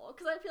relatable.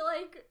 Because I feel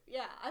like,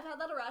 I've had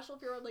that irrational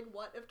fear of, like,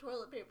 what if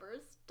toilet paper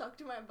is stuck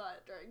to my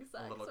butt during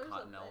sex or something? A little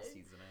Cottonelle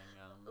seasoning.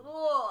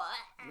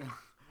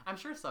 I'm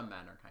sure some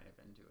men are kind of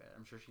into it.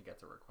 I'm sure she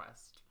gets a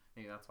request.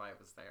 Maybe that's why it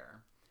was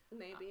there.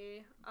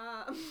 Maybe.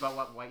 But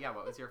what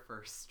was your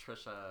first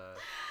Trisha?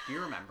 Do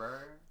you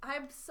remember?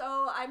 I'm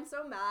so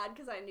mad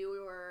because I knew we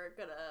were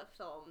gonna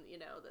film,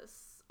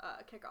 this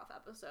kickoff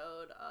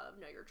episode of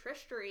Know Your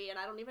Trishtory, and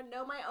I don't even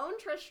know my own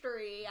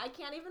Trishtory. I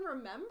can't even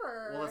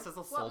remember. Well, this is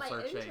a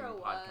soul-searching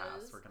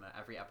podcast. We're gonna,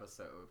 every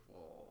episode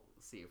we'll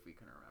see if we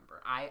can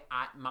remember.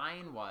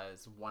 Mine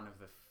was one of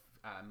the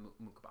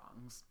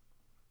mukbangs,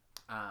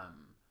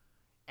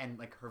 and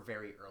like her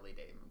very early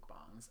day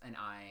mukbangs, and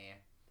I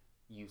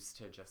used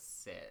to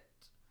just sit,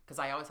 because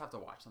I always have to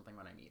watch something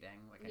when I'm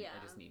eating. Like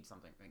I just need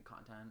something, like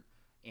content.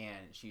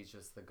 And she's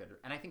just the good,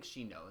 and I think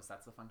she knows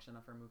that's the function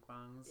of her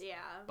mukbangs. Yeah.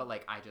 But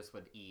like I just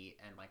would eat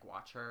and like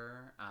watch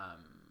her.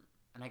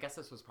 And I guess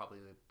this was probably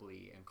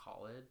in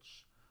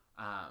college,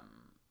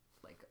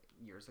 like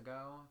years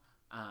ago.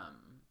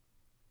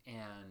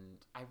 And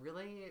I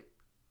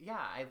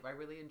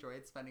really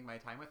enjoyed spending my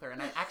time with her.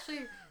 And I actually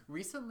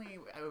recently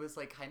I was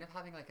like kind of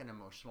having like an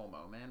emotional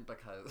moment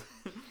because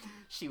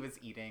she was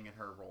eating in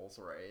her Rolls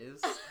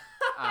Royce.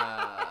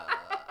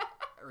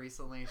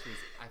 Recently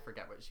I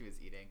forget what she was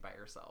eating by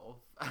herself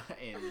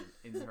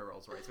in her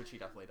Rolls Royce, which she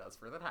definitely does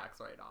for the tax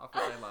write-off,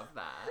 which I love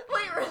that.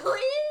 Wait,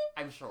 really?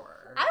 I'm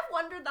sure. I've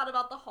wondered that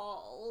about the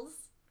halls.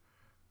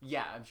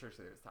 Yeah, I'm sure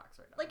there's tax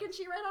write-off. Like, can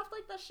she write off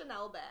like the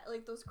Chanel bag,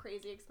 like those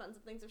crazy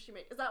expensive things if she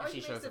makes? Is that why she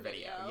makes the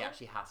video? Yeah,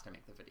 she has to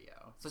make the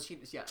video. So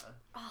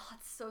Oh,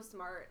 that's so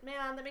smart,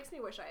 man. That makes me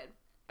wish I had.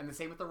 And the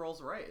same with the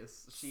Rolls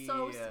Royce.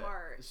 So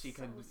smart. She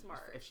could,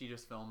 if she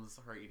just films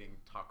her eating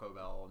Taco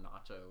Bell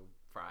nacho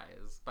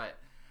fries. But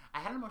I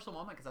had an emotional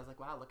moment because I was like,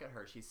 wow, look at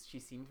her. She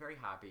seemed very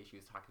happy. She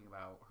was talking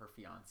about her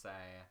fiance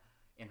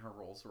in her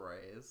Rolls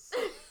Royce.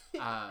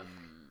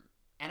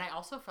 And I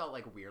also felt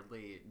like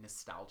weirdly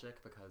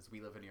nostalgic because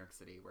we live in New York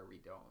City where we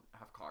don't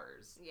have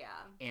cars. Yeah.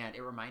 And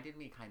it reminded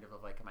me kind of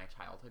like my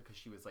childhood because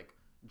she was like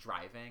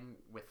driving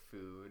with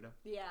food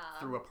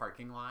through a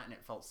parking lot and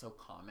it felt so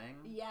calming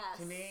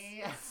to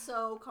me. It's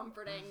so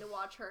comforting to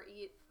watch her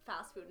eat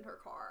fast food in her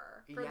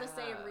car for the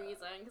same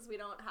reason because we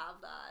don't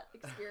have that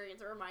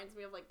experience. It reminds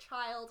me of like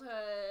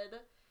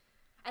childhood.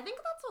 I think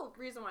that's the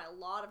reason why a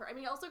lot of her, I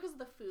mean also because of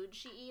the food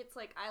she eats,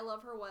 like I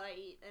love her what I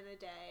eat in a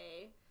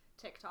day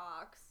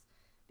TikToks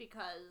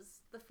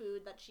because the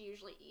food that she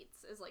usually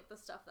eats is like the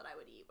stuff that I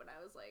would eat when I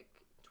was like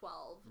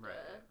 12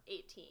 to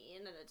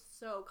 18, and it's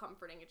so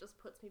comforting. It just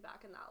puts me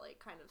back in that like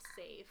kind of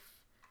safe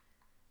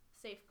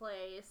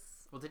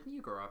place. Well, didn't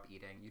you grow up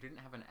eating? You didn't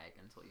have an egg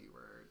until you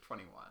were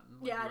 21.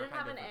 Like, yeah, I didn't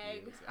have an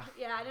egg.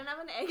 Yeah. I didn't have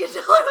an egg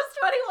until I was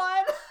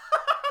 21.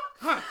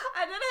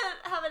 I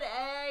didn't have an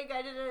egg.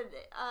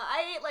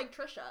 I ate like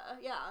Trisha.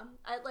 Yeah,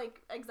 I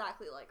like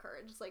exactly like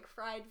her. Just like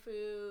fried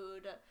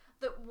food.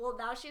 Well,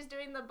 now she's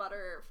doing the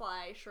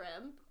butterfly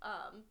shrimp.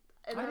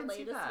 In her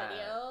latest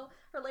video,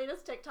 her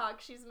latest TikTok,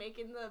 she's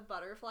making the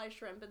butterfly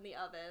shrimp in the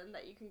oven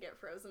that you can get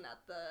frozen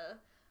at the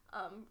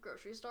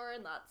grocery store,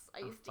 and I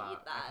used to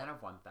eat that. I kind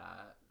of want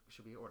that.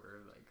 Should we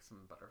order like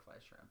some butterfly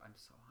shrimp? I'm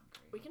so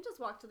hungry. We can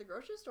just walk to the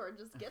grocery store and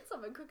just get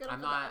some and cook it up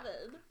in the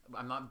oven.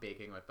 I'm not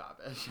baking with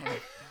Babish.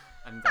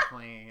 I'm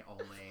definitely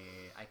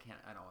I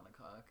don't want to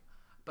cook.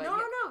 But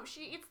no.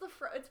 She eats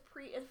it's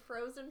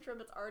frozen shrimp.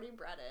 It's already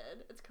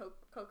breaded. It's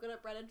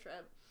coconut breaded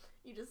shrimp.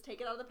 You just take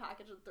it out of the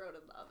package and throw it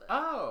in the oven.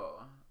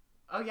 Oh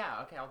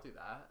yeah. Okay, I'll do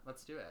that.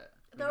 Let's do it.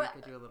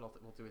 Maybe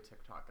we'll do a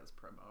TikTok as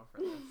promo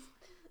for this.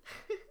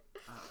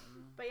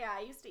 But yeah,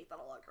 I used to eat that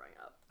a lot growing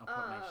up. I'll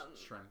put my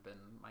shrimp in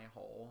my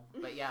hole.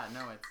 But yeah,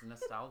 no, it's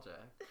nostalgic.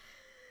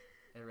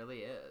 It really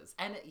is.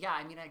 And yeah,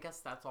 I mean, I guess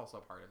that's also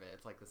part of it.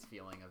 It's like this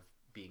feeling of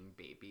being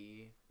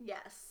baby.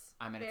 Yes.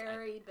 I mean,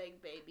 very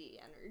big baby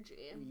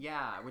energy.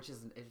 Yeah,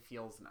 it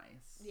feels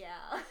nice.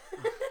 Yeah.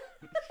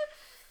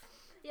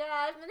 Yeah,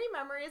 I have many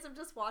memories of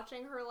just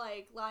watching her,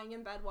 like, lying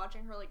in bed,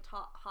 watching her, like,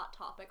 Hot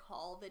Topic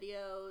haul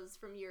videos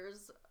from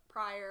years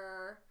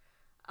prior,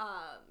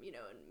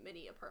 in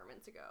many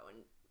apartments ago,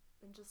 and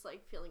just,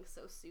 like, feeling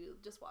so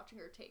soothed just watching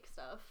her take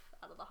stuff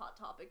out of the Hot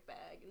Topic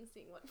bag and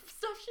seeing what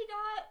stuff she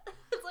got.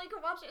 It's like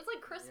it's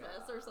like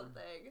Christmas or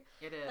something.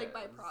 It is. Like,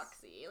 by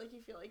proxy. Like,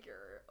 you feel like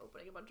you're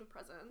opening a bunch of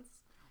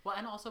presents. Well,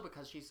 and also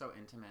because she's so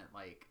intimate,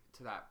 like,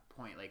 to that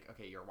point, like,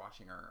 okay, you're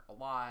watching her a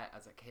lot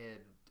as a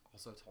kid,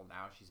 also till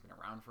now, she's been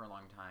around for a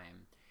long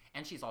time,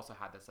 and she's also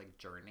had this like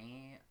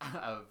journey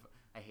of,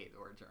 I hate the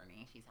word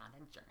journey, she's on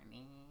a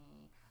journey,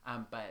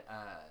 but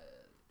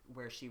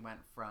where she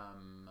went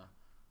from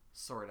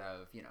sort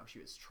of, she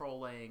was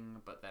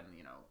trolling, but then,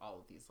 all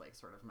of these like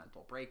sort of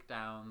mental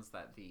breakdowns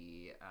that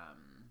the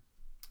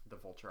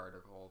Vulture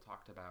article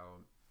talked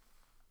about,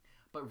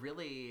 but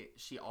really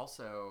she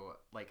also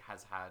like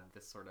has had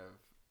this sort of,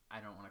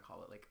 I don't want to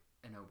call it like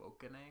an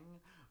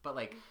awakening, but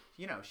like,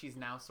 she's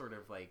now sort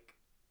of like,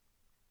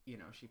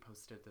 she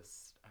posted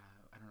this,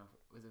 I don't know,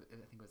 I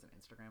think it was an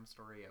Instagram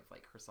story of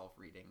like herself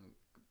reading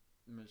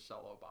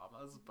Michelle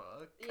Obama's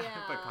book,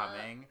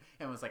 Becoming,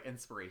 and was like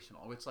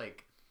inspirational, which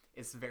like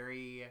is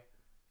very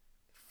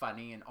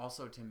funny, and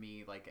also to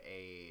me like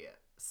a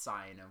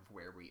sign of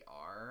where we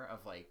are,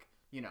 of like,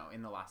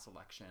 in the last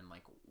election,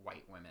 like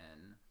white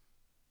women,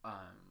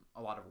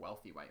 a lot of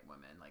wealthy white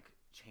women like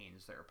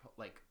changed their,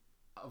 like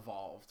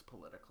evolved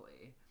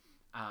politically,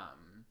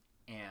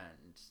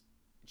 and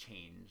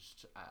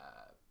changed,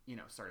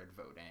 started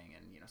voting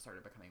and,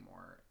 started becoming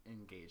more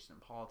engaged in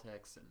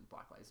politics and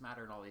Black Lives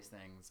Matter and all these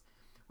things,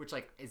 which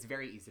like is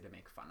very easy to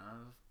make fun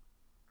of,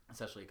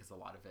 especially because a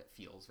lot of it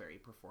feels very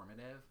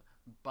performative.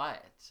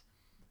 But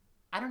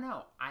I don't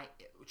know,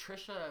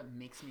 Trisha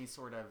makes me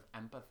sort of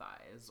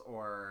empathize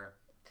or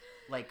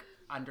like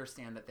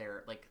understand that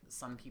they're like,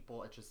 some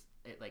people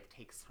it like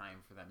takes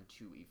time for them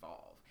to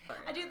evolve.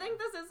 I do think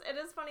it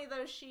is funny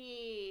though,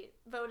 she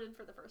voted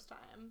for the first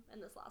time in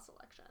this last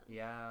election.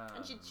 Yeah.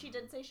 And she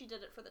did say she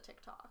did it for the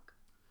TikTok.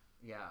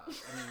 Yeah. I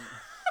mean,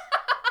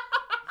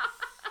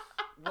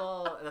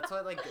 well, that's why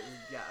like,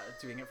 yeah,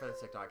 doing it for the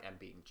TikTok and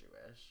being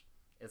Jewish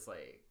is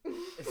like,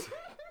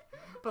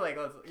 but like,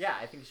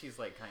 I think she's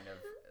like kind of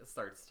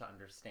starts to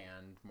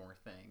understand more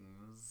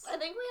things. I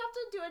think we have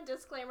to do a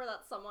disclaimer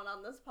that someone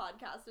on this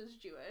podcast is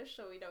Jewish,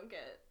 so we don't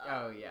get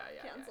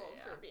canceled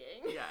for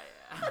being.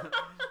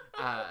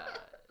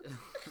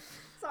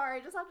 Sorry,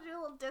 just have to do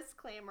a little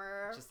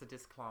disclaimer. Just a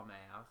disclaimer.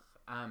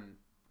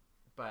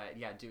 But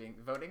yeah,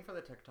 voting for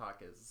the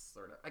TikTok is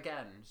sort of,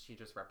 again, she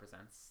just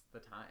represents the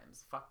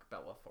times. Fuck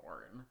Bella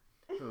Thorne,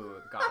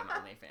 who got an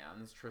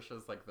OnlyFans.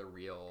 Trisha's like the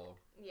real.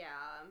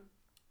 Yeah.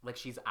 Like,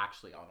 she's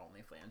actually on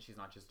OnlyFans. She's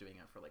not just doing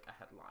it for, like, a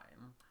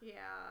headline.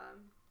 Yeah.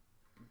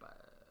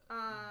 But.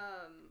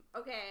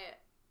 Okay.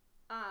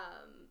 I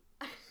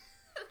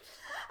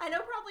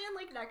know probably in,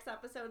 like, next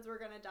episodes we're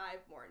gonna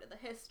dive more into the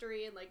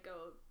history and, like,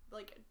 go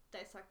like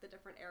dissect the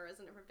different eras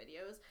and different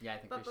videos. Yeah, I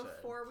think But we should.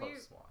 before we-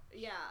 Close watch.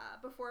 Yeah,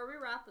 before we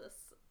wrap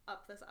this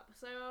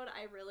episode,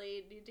 I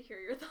really need to hear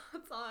your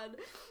thoughts on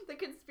the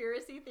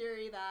conspiracy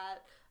theory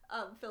that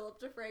Philip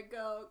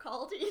DeFranco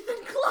called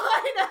Ethan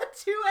Klein at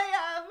 2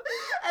 a.m.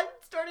 and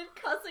started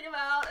cussing him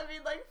out and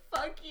being like,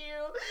 fuck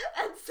you,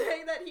 and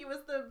saying that he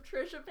was the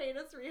Trisha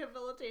Paytas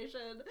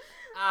rehabilitation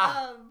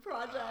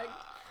project.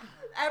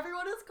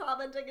 Everyone is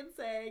commenting and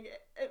saying,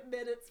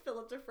 admit it's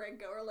Philip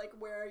DeFranco, or like,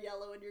 wear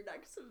yellow in your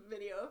next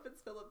video if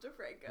it's Philip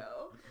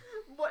DeFranco.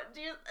 What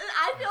do you...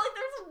 I feel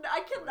like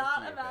I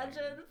cannot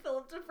imagine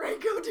Philip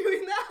DeFranco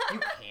doing that. You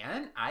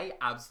can? I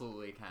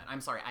absolutely can.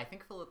 I'm sorry. I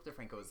think Philip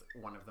DeFranco is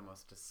one of the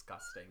most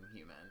disgusting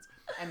humans.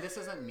 And this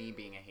isn't me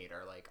being a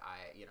hater. Like,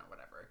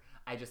 whatever.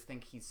 I just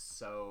think he's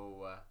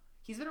so...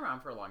 He's been around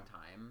for a long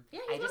time.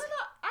 Yeah, I gotta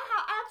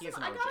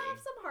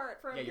have some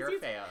heart for him. Yeah, you're a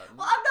fan.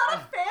 Well, I'm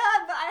not a fan,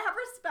 but I have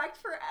respect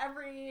for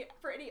any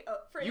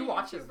You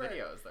watch his YouTuber.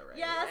 videos, though, right?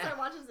 Yes, I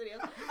watch his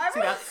videos.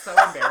 See, that's so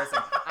embarrassing.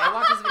 I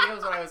watched his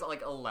videos when I was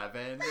like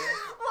 11,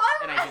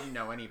 and I didn't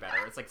know any better.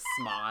 It's like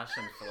Smosh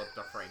and Philip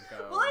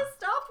DeFranco. Well, I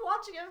stopped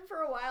watching him for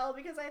a while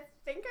because I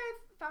think I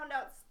found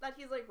out that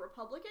he's like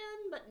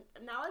Republican, but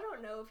now I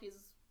don't know if he's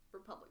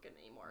Republican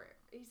anymore.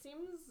 He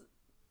seems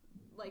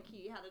like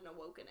he had an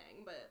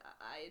awakening, but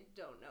I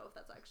don't know if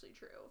that's actually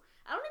true.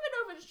 I don't even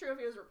know if it's true if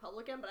he was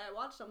Republican, but I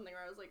watched something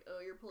where I was like, oh,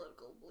 your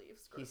political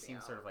beliefs gross He me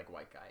seems out. sort of like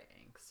white guy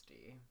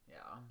angsty.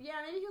 Yeah. Yeah,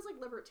 maybe he was like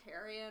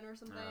libertarian or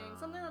something.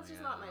 Something that's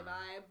just not my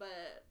vibe,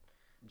 but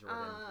Jordan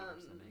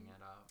Petersoning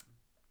it up.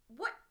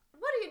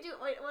 what are you doing?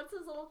 Wait, what's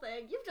his little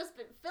thing? You've just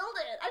been filled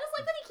in. I just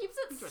like that he keeps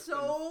it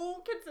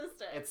so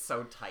consistent. It's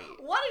so tight.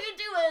 What are you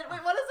doing?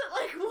 Wait, what is it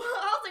like?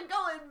 How's it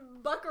going,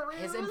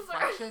 buckaroos? His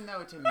inflection,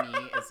 though, to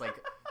me, is like,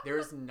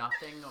 there's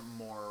nothing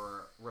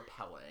more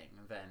repelling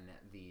than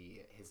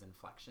his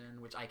inflection,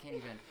 which I can't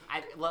even.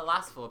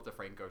 Last Philip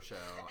DeFranco show,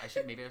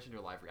 maybe I should do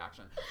a live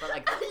reaction. But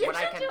like, you what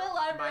I should can, do a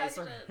live my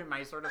reaction.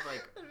 sort of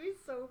like, That'd be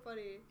so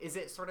funny. is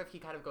it sort of he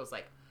kind of goes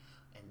like,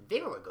 and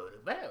they were good.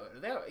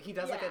 He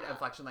does like an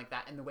inflection like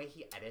that, and the way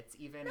he edits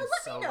even is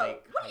so let me know.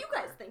 like. What do you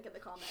guys think in the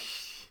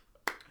comments?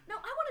 No, I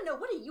want to know.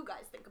 What do you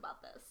guys think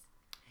about this?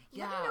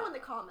 Let me know in the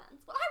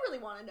comments. What I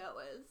really want to know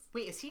is...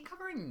 Wait, is he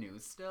covering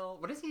news still?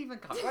 What does he even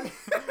cover?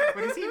 What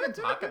does he even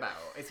talk about?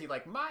 Is he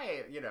like,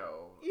 Yeah,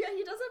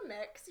 he does a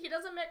mix. He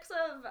does a mix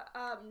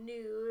of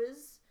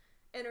news,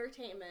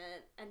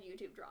 entertainment, and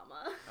YouTube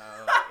drama.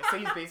 So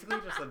he's basically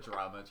just a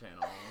drama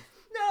channel.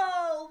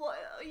 No, well,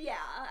 yeah.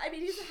 I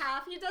mean, he's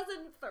half. He does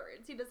in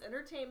thirds. He does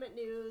entertainment,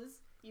 news,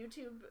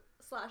 YouTube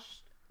 /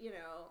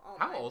 all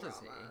How old is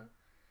he?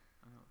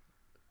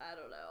 I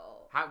don't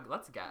know.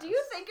 Let's guess. Do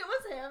you think it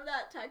was him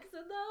that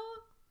texted,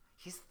 though?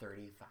 He's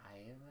 35,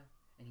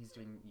 and he's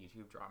doing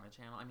YouTube drama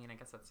channel. I mean, I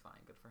guess that's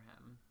fine. Good for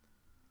him.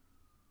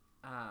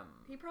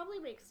 He probably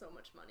makes so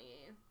much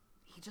money.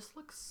 He just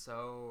looks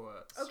so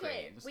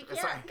Okay, strange. we can't.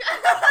 Sorry.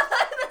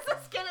 This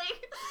is kidding.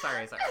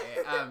 Sorry.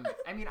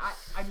 I mean,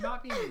 I'm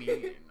not being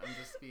mean.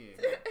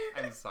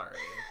 I'm sorry.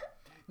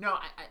 No,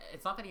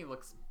 it's not that he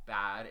looks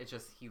bad. It's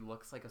just he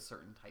looks like a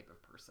certain type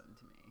of person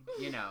to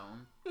me. You know?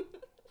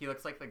 He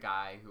looks like the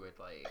guy who would,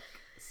 like,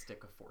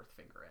 stick a fourth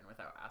finger in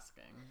without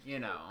asking. You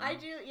know? I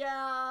do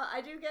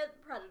get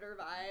Predator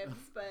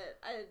vibes, but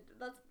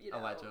that's.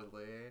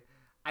 Allegedly.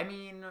 I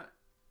mean...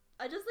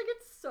 I just think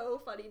it's so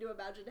funny to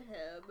imagine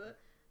him,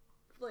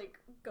 like,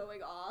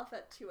 going off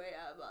at 2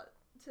 a.m.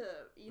 To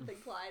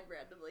Ethan Klein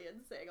randomly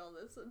and saying all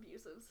this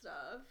abusive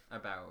stuff.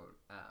 About,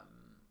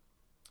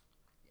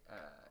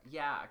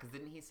 yeah, because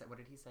didn't he say, what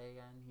did he say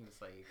again? He was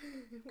like...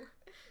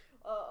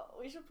 Oh,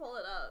 we should pull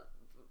it up.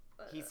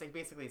 He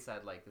basically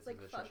said, like, this is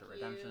the Trisha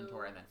Redemption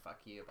tour, and then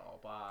fuck you, blah,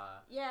 blah,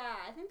 blah. Yeah,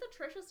 I think the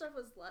Trisha stuff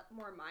was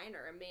more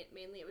minor, and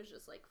mainly it was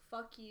just, like,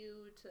 fuck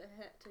you to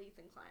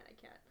Ethan Klein.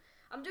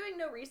 I'm doing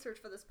no research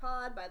for this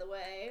pod, by the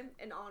way,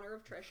 in honor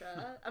of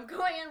Trisha. I'm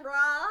going in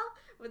raw,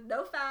 with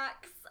no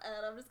facts,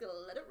 and I'm just gonna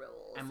let it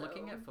roll. I'm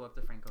looking at Philip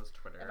DeFranco's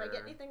Twitter. If I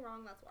get anything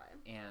wrong, that's why.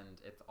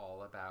 And it's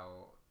all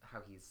about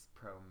how he's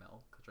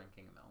pro-milk,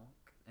 drinking milk.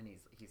 And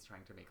he's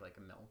trying to make, like,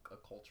 a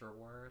culture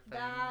war thing.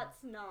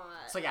 That's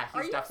not. So yeah,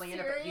 he's definitely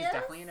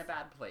in a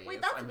bad place.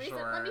 Wait, that's recent.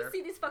 Sure. Let me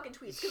see these fucking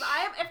tweets, because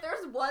if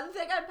there's one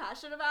thing I'm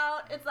passionate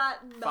about, it's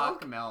that milk.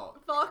 Fuck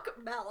milk. Fuck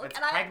milk. It's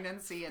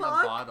pregnancy in a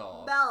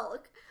bottle.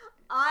 Milk.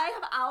 I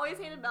have always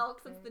hated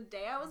milk since the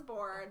day I was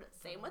born.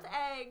 Same with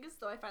eggs,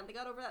 though I finally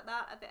got over that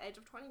at the age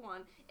of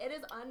 21. It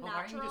is unnatural. Well, why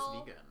aren't you just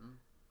vegan?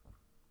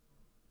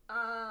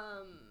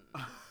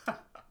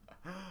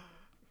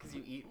 Because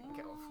you eat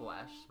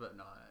flesh, but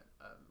not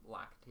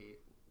lactate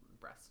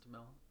breast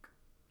milk.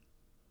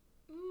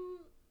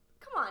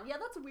 Come on, yeah,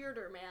 that's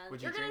weirder, man.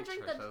 Would you drink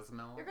Trisha's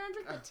milk? You're gonna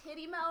drink the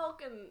titty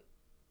milk, and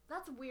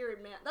that's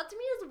weird, man. That to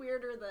me is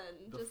weirder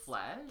than the just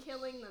flesh?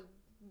 killing the.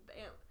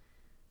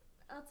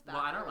 That's bad.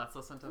 Well, I don't know. Let's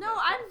listen to. No,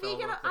 I'm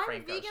vegan.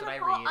 I'm vegan. Should I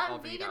read? I'm I'll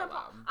vegan. read out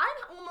loud.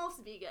 I'm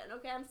almost vegan.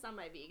 Okay, I'm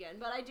semi-vegan,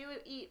 but I do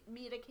eat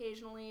meat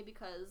occasionally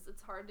because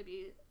it's hard to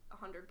be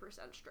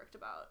 100% strict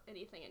about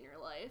anything in your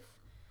life.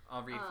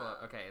 I'll read.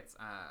 Okay, it's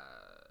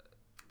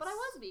But I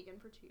was vegan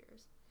for 2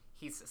 years.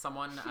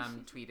 Someone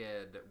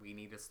tweeted, "We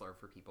need a slur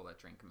for people that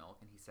drink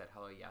milk," and he said,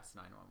 "Hello, yes,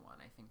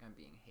 911. I think I'm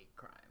being hate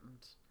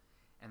crimed."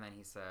 And then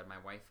he said, "My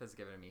wife has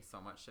given me so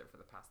much shit for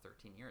the past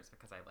 13 years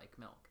because I like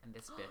milk. And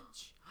this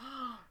bitch,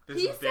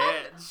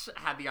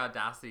 had the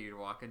audacity to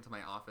walk into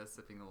my office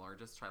sipping the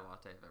largest chai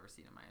latte I've ever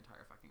seen in my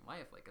entire fucking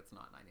life. Like, it's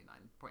not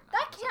 99.9%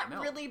 That can't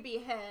milk. really be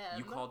him.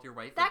 You called your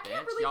wife that a bitch?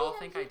 Can't really Y'all be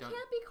think him. I don't... He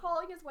can't be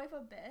calling his wife a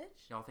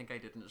bitch. Y'all think I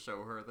didn't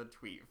show her the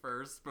tweet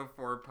first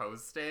before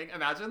posting?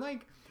 Imagine,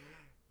 like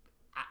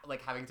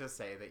having to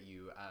say that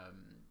you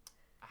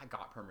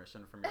got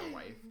permission from your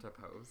wife to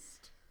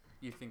post.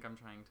 You think I'm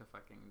trying to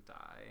fucking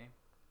die?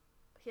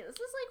 Okay, this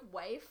is like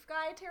wife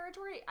guy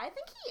territory. I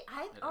think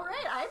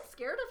alright, I'm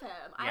scared of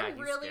him. Yeah, I'm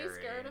really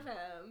scary. scared of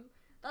him.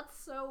 That's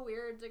so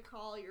weird to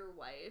call your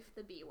wife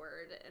the B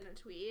word in a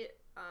tweet.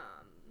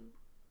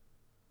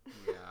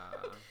 Yeah.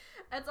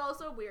 It's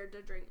also weird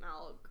to drink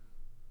milk.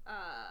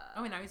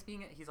 And now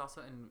he's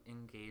also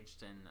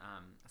engaged in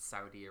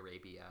Saudi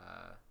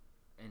Arabia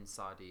and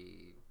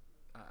Saudi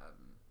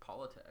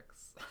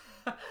politics.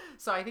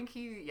 So I think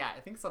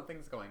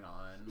something's going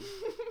on.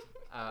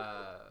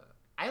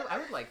 I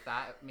would like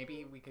that.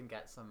 Maybe we can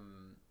get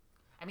some.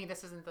 I mean,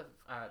 this isn't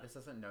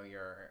Know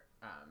Your.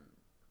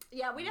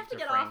 Yeah, we'd have to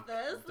get off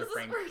this.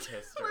 History. We're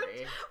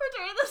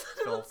doing this.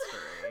 Phil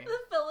story. The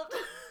Philip.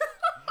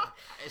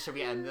 Should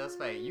we end this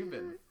by you've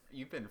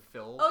been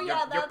filled? Oh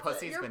yeah, your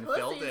pussy's been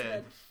filled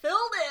in.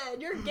 Filled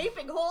in. Your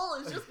gaping hole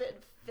has just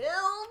been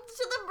filled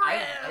to the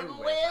brim. I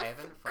wish I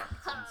haven't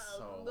fucked in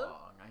so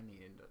long. I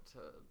needed to.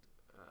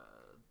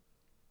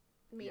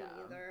 Me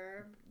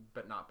neither.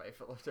 But not by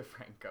Philip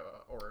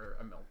DeFranco or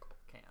a milk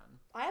can.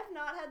 I have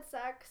not had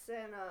sex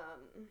in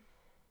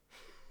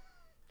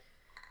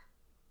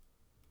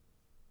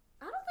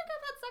I don't think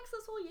I've had sex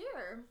this whole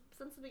year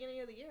since the beginning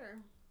of the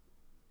year.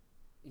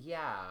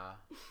 Yeah.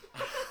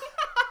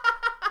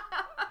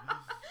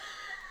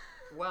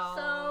 Well.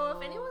 So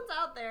if anyone's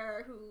out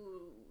there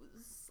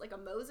who's like a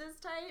Moses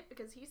type,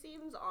 because he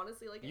seems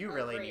honestly like you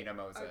really need a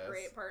Moses, a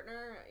great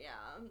partner.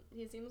 Yeah,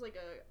 he seems like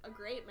a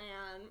great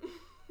man,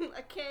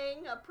 a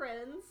king, a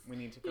prince. We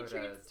need to go to Tel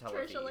Aviv. He treats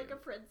Trisha like a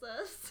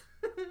princess.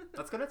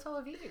 Let's go to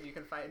Tel Aviv. You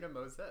can find a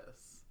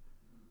Moses.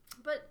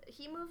 But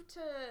he moved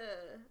to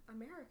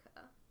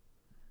America.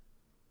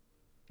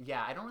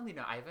 Yeah, I don't really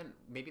know.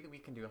 Maybe we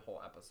can do a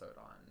whole episode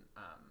on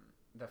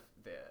the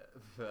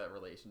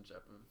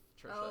relationship of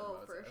Trisha and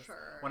Moses. For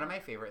sure. One of my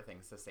favorite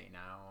things to say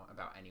now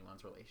about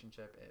anyone's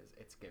relationship is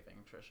it's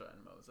giving Trisha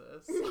and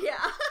Moses.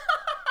 Yeah.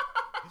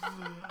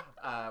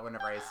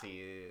 Whenever I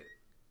see,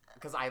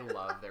 because I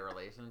love their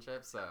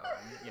relationship, so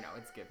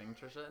it's giving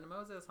Trisha and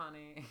Moses,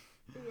 honey.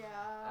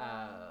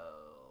 Yeah.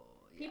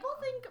 People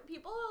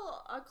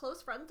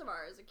close friends of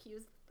ours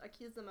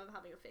accuse them of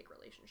having a fake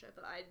relationship,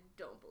 and I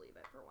don't believe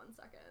it for 1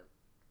 second.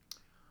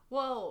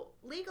 Well,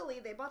 legally,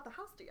 they bought the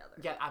house together.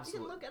 Yeah,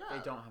 absolutely. You can look it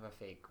up. They don't have a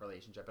fake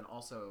relationship, and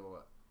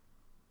also,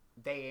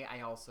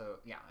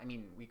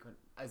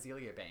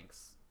 Azealia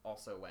Banks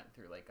also went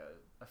through like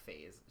a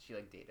phase. She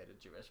like dated a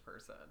Jewish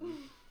person,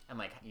 and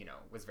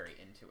was very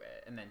into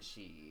it, and then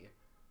she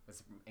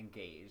was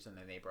engaged, and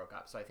then they broke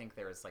up. So I think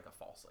there's like a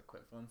false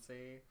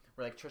equivalency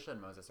where like Trisha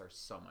and Moses are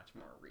so much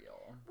more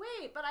real.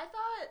 Wait, but I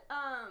thought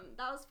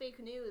that was fake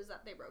news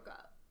that they broke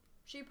up.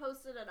 She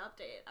posted an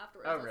update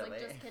afterwards. Oh, I was really?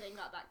 like, just kidding,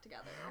 got back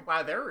together.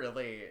 Wow, they're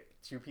really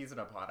two peas in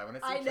a pod. I want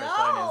to see Trisha and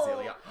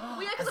Azealia.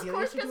 Well, yeah, because of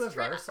course,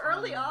 because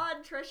early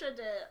on, Trisha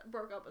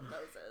broke up with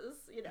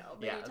Moses,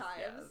 many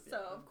times. Yes, so,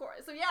 of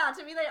course. So, yeah,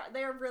 to me,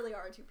 they really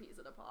are two peas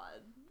in a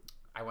pod.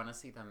 I want to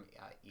see them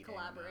eating.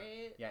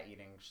 Collaborate.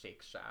 Eating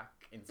Shake Shack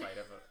inside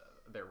of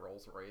their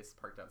Rolls Royce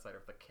parked outside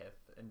of the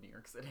Kith in New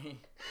York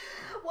City.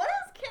 What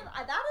is Kith?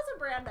 That is a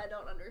brand I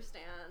don't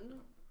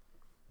understand.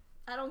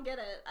 I don't get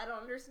it. I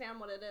don't understand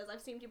what it is.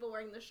 I've seen people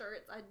wearing the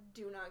shirts. I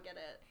do not get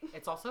it.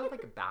 It's also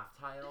like a bath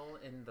tile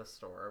in the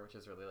store, which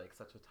is really like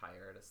such a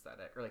tired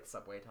aesthetic, or like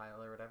Subway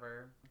tile or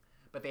whatever.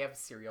 But they have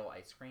cereal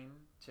ice cream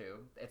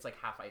too. It's like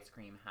half ice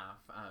cream,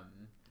 half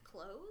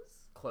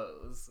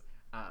clothes.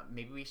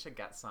 Maybe we should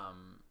get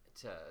some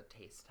to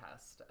taste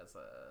test as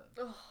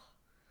a. Ugh.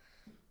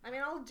 I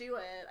mean, I'll do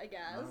it, I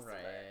guess. All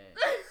right.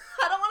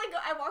 I don't want to go.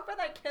 I walk by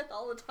that Kith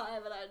all the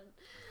time, and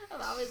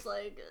I'm always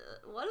like,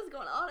 what is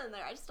going on in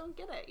there? I just don't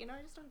get it.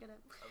 I just don't get it.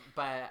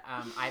 But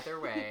either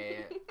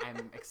way,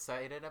 I'm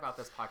excited about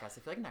this podcast.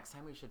 I feel like next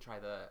time we should try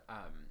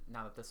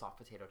now that the soft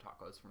potato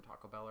tacos from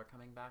Taco Bell are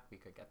coming back, we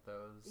could get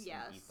those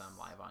and eat them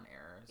live on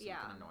air so we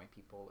can annoy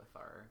people with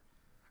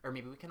or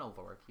maybe we can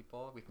allure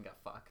people. We can get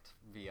fucked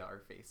via our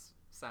face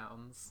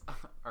sounds,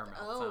 our mouth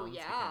sounds. Oh,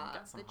 yeah. We can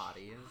get some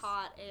hotties.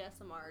 Hot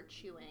ASMR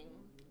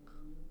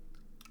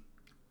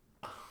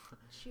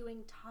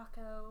chewing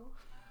taco.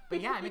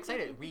 But yeah, I'm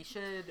excited.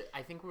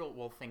 I think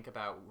we'll think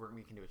about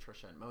we can do a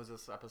Trisha and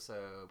Moses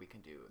episode. We can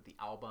do the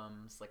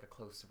albums, like a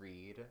close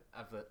read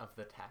of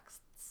the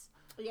texts.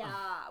 Yeah,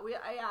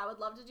 I would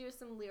love to do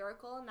some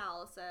lyrical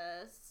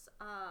analysis.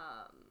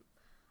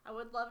 I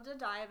would love to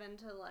dive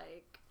into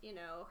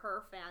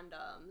her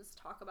fandoms,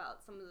 talk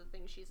about some of the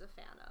things she's a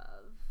fan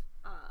of.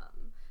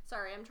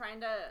 Sorry,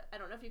 I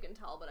don't know if you can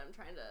tell, but I'm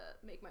trying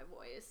to make my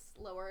voice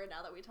lower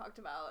now that we talked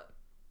about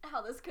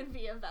how this could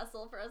be a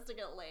vessel for us to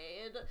get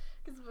laid.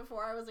 Because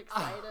before I was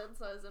excited,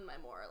 so I was in my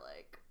more,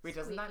 like, wait,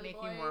 doesn't that make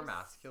voice. You more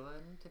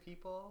masculine to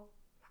people?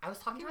 I was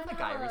talking with a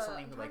guy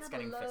recently who likes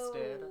getting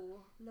fisted.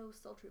 Low,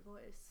 sultry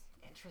voice.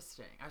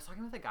 Interesting. I was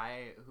talking with a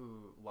guy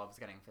who loves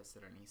getting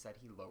fisted, and he said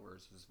he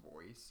lowers his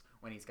voice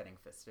when he's getting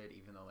fisted,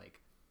 even though,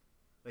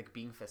 like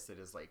being fisted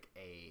is, like,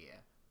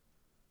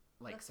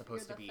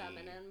 supposed to be the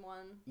feminine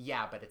one.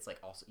 Yeah, but it's like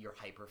also you're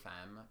hyper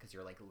femme because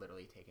you're like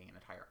literally taking an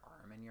entire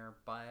arm in your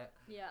butt.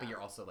 Yeah. But you're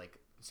also like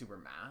super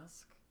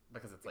mask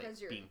because it's like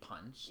being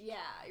punched. Yeah,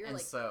 you're and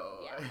like so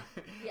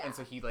yeah. And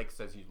so he like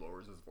says he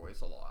lowers his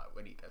voice a lot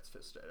when he gets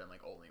fisted and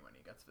like only when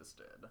he gets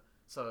fisted.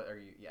 So are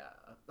you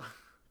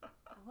I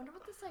wonder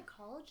what the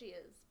psychology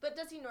is. But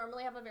does he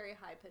normally have a very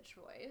high pitched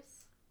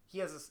voice? He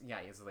has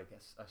like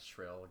a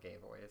shrill gay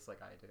voice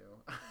like I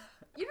do.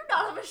 You do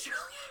not have a shrill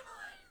gay voice.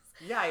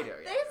 Yeah, I do.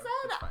 Yeah, they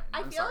said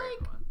I feel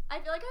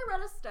like I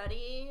read a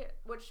study,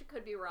 which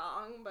could be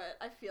wrong, but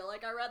I feel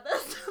like I read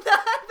this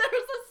that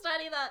there's a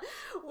study that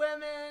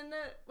women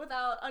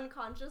without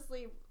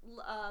unconsciously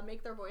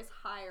make their voice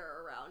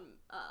higher around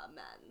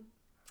men,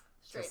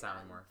 straight to sound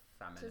men, more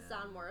feminine. To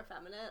sound more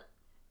effeminate.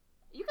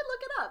 You can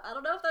look it up. I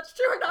don't know if that's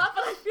true or not,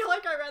 but I feel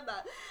like I read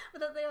that.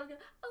 But then they all go,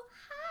 "Oh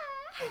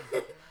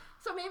hi."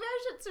 So maybe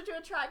to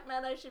attract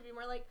men, I should be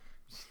more like,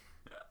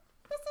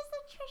 "This is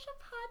the Trisha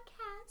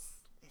podcast."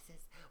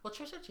 Well,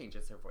 Trisha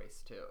changes her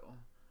voice too.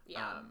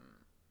 Yeah.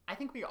 I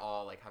think we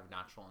all like have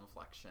natural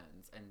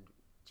inflections and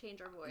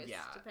change our voice. Yeah.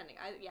 Depending.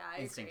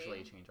 I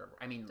instinctually agree. Change our.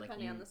 I mean,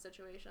 depending on the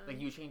situation. Like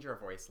you change your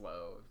voice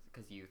low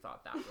because you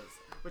thought that was,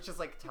 which is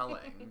like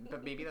telling.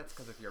 But maybe that's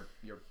because of your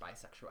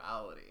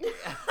bisexuality.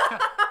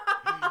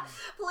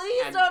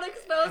 Please don't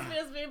expose me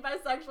as being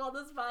bisexual on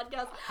this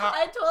podcast.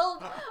 I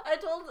told.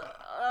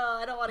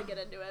 I don't want to get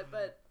into it,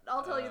 but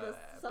I'll tell you this.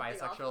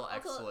 Bisexual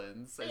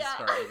excellence is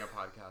starting a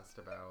podcast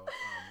about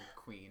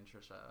Queen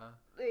Trisha.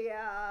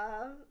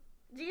 Yeah.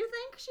 Do you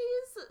think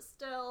she's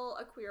still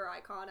a queer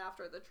icon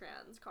after the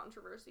trans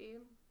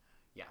controversy?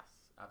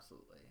 Yes,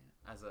 absolutely.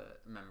 As a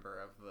member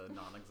of the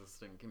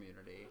non-existent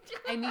community.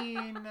 I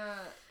mean,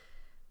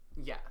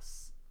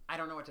 yes. I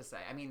don't know what to say.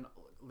 I mean,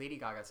 Lady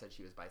Gaga said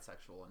she was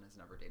bisexual and has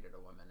never dated a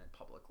woman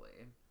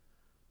publicly.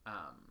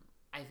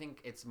 I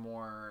think it's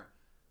more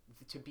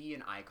to be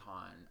an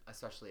icon,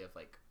 especially of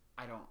like,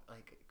 I don't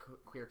like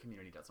queer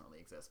community doesn't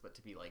really exist, but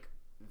to be like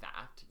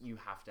that, you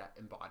have to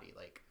embody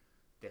like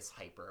this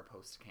hyper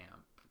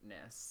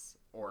post-campness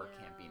or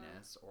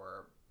campiness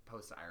or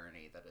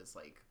post-irony that is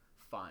like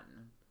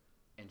fun,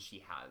 and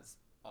she has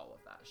all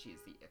of that. She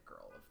is the it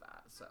girl of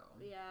that. So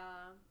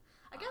yeah,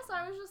 I guess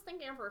I was just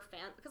thinking of her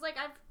fan because like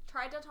I've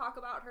tried to talk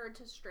about her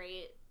to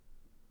straight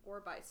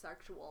or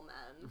bisexual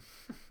men.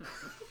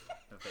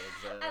 If they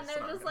exist. And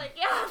they're just like,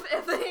 yeah,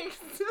 if they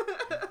exist.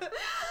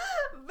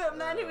 But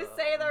men who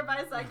say they're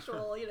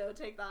bisexual,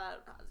 take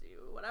that as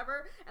you,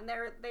 whatever. And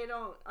they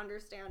don't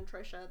understand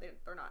Trisha.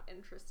 They're not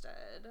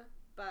interested.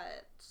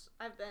 But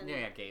I've been...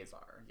 Yeah, gays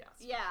are, yes.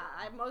 Yeah,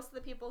 sure. Most of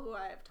the people who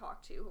I've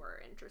talked to who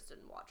are interested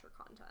in watch her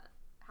content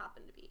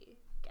happen to be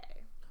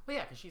gay. Well,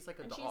 yeah, because she's like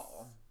a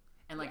doll.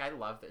 And, like, I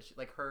love that she,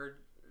 like, her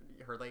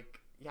like,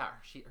 yeah,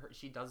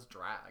 she does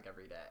drag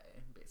every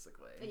day,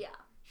 basically. Yeah,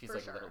 she's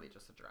like literally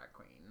just a drag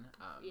queen.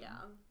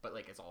 But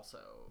like, is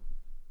also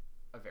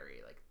a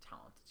very like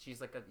talented. She's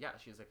like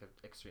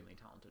a extremely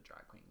talented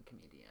drag queen,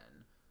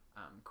 comedian,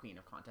 queen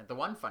of content. The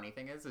one funny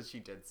thing is she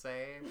did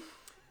say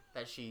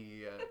that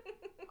she,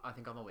 I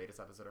think on the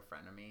latest episode of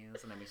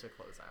Frenemies, and then we should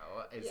close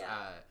out.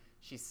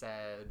 She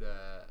said.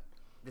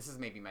 This is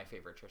maybe my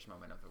favorite Trish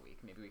moment of the week.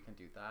 Maybe we can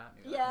do that.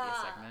 Maybe that can be a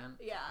segment.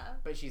 Yeah.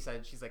 But she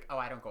said, she's like, oh,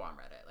 I don't go on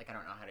Reddit. Like, I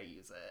don't know how to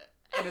use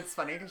it. And it's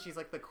funny because she's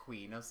like the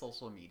queen of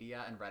social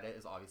media, and Reddit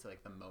is obviously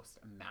like the most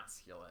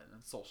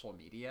masculine social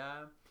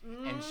media.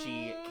 And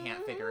she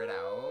can't figure it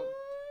out,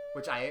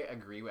 which I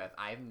agree with.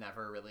 I'm not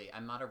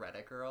a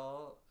Reddit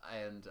girl.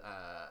 And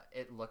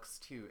it looks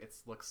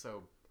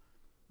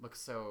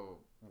so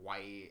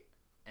white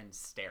and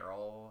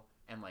sterile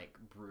and like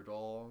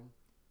brutal.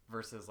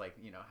 Versus like,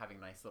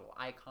 having nice little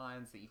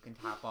icons that you can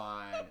tap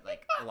on,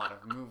 like a lot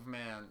of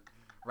movement.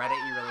 Reddit,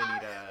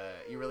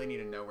 you really need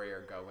to know where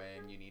you're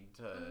going. You need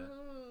to.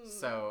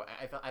 So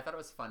I thought it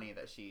was funny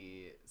that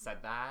she said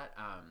that.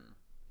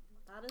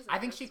 That is. I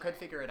think she could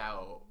figure it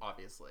out,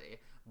 obviously,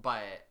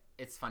 but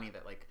it's funny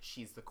that like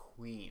she's the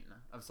queen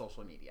of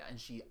social media, and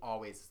she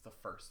always is the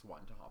first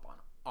one to hop on.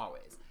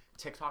 Always.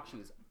 TikTok, she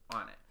was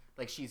on it.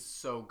 Like she's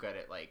so good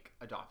at like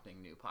adopting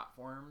new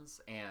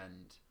platforms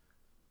and.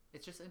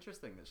 It's just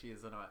interesting that she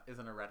isn't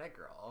a Reddit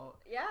girl.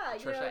 Yeah,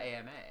 Trisha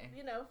AMA.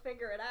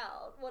 Figure it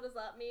out. What does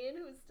that mean?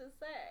 Who's to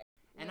say?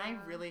 And I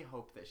really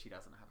hope that she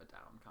doesn't have a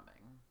down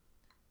coming.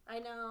 I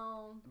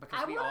know.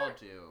 Because we all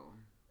do.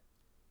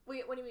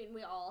 What do you mean?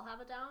 We all have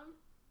a down?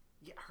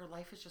 Yeah, her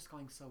life is just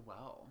going so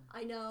well.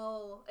 I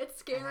know. It's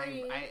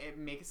scary. And it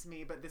makes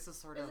me, but this is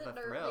sort of the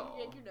thrill.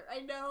 I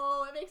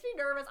know. It makes me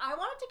nervous. I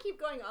want it to keep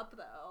going up,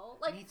 though.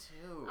 Like, me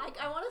too.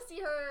 I want to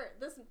see her,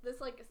 this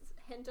like,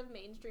 hint of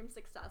mainstream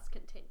success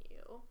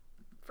continue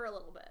for a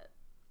little bit.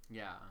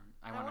 Yeah.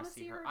 I want to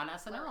see her on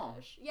SNL.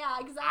 Flourish. Yeah,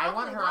 exactly. I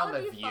want her that on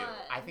The View. Fun.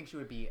 I think she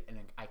would be an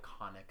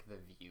iconic The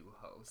View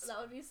host.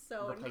 That would be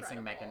so replacing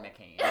incredible.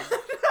 Meghan McCain.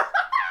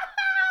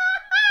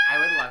 I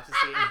would love to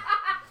see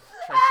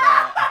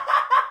Trisha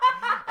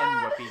and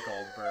Whoopi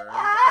Goldberg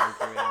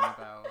arguing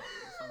about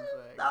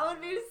something. That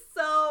would be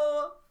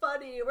so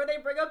funny. Where they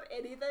bring up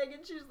anything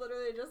and she's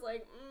literally just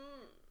like,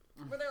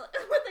 where they're like,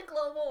 with the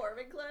global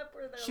warming clip,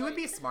 where they're she would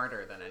be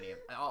smarter than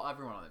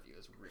everyone on The View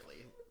is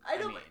really. I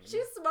know, but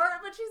she's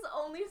smart, but she's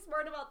only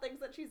smart about things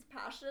that she's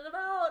passionate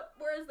about.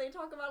 Whereas they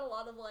talk about a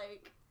lot of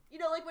like,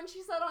 like when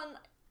she said on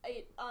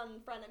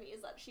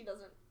Frenemies that she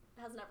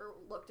has never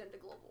looked into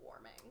global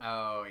warming.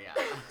 Oh yeah.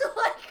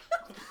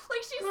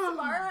 like she's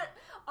smart.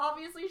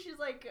 Obviously, she's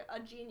like a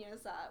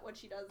genius at what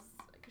she does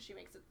because she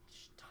makes a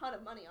ton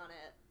of money on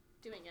it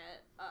doing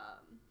it.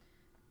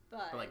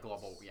 But like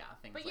global,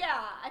 things. But like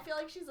I feel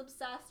like she's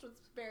obsessed with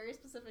very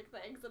specific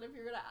things, and if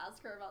you're gonna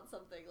ask her about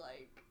something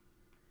like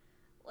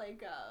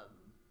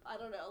I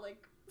don't know,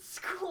 like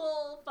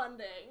school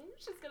funding,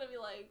 she's gonna be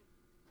like.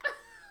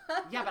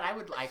 Yeah, but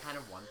I kind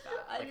of want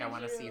that. Like I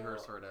want to see her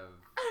sort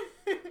of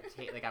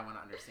like I want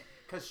to understand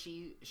because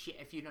she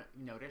if you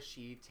notice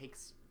she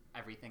takes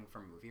everything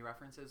from movie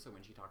references. So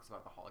when she talks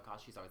about the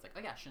Holocaust, she's always like,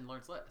 oh yeah,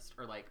 Schindler's List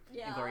or like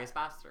Inglourious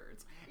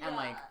Bastards, and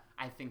like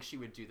I think she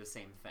would do the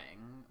same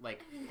thing.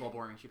 Like global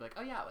warming, she'd be like,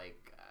 oh yeah,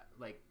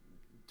 like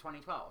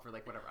 2012 or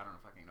like whatever. I don't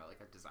fucking know,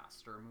 like a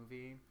disaster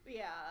movie.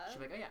 Yeah. She'd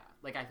be like, oh yeah,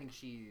 like I think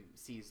she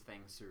sees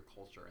things through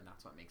culture, and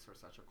that's what makes her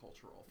such a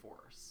cultural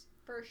force.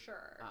 For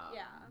sure,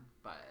 yeah.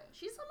 But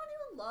she's somebody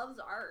who loves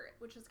art,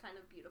 which is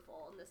kind of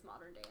beautiful in this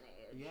modern day and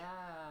age.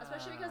 Yeah.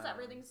 Especially because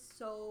everything's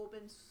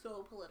been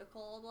so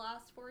political the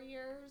last 4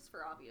 years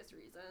for obvious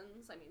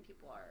reasons. I mean,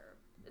 people are.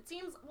 It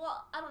seems.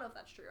 Well, I don't know if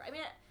that's true. I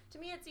mean, to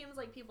me, it seems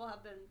like people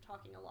have been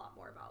talking a lot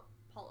more about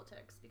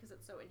politics because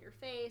it's so in your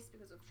face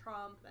because of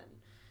Trump, and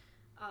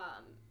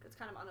it's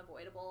kind of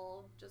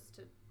unavoidable just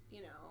to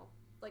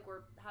like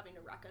we're having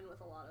to reckon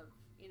with a lot of.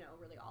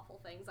 Really awful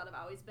things that have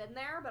always been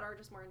there, but are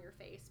just more in your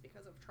face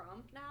because of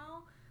Trump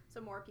now. So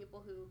more people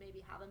who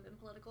maybe haven't been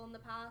political in the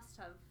past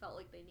have felt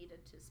like they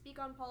needed to speak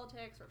on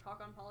politics or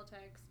talk on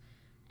politics,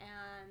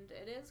 and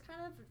it is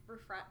kind of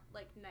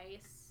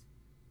nice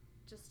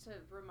just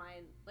to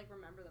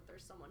remember that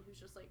there's someone who's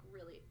just like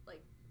really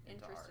like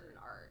interested in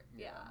art.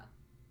 Yeah.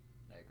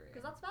 I agree.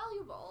 Because that's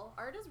valuable.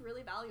 Art is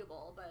really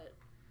valuable, but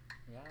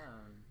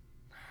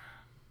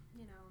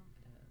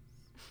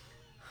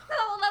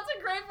well, that's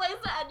a great place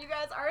to end, you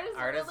guys.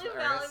 Art is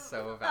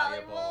so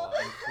valuable,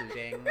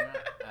 including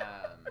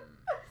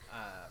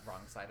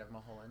Wrong Side of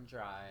Mulholland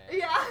Drive.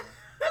 Yeah.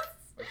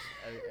 Which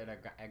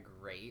a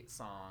great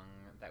song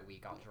that we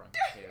got drunk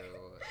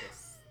to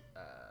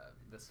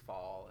this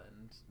fall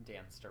and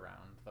danced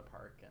around the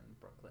park in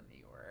Brooklyn, New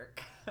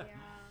York. Yeah.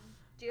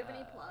 Do you have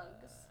any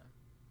plugs?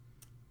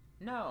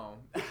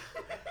 No.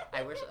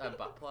 I wish a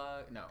butt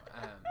plug. No.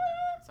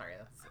 Sorry,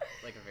 that's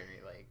like a very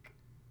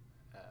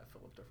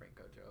Philip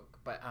DeFranco joke.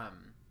 But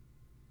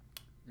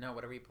no,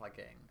 what are we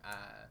plugging?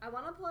 I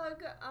want to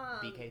plug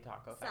BK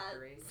Taco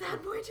Factory.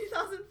 Sad Boy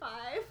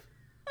 2005.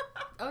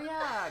 Oh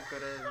yeah, go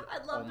to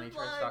I'd love to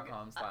plug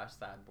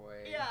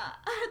onlytrish.com/sadboy. Yeah,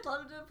 I'd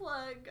love to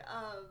plug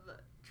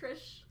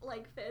Trish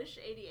Like Fish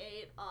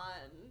 88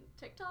 on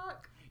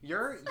TikTok.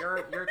 Your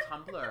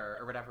Tumblr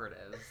or whatever it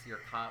is, your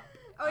cup.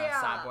 Oh yeah.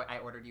 Sad Boy. I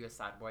ordered you a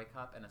Sad Boy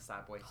cup and a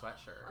Sad Boy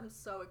sweatshirt. I'm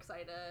so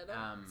excited. So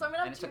I'm gonna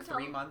have and it took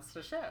 3 months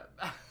to ship.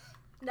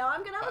 Now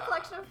I'm gonna have a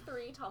collection of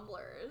 3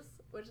 tumblers,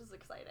 which is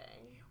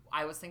exciting.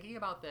 I was thinking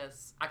about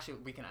this. Actually,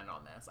 we can end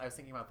on this. I was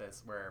thinking about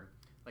this where,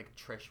 like,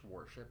 Trish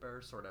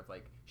worshipper, sort of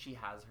like she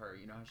has her.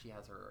 You know how she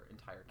has her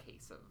entire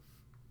case of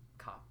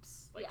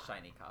cups, like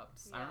shiny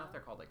cups. Yeah. I don't know if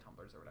they're called like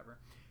tumblers or whatever.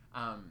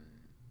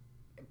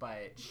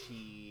 But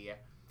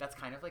that's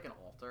kind of like an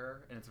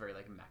altar, and it's very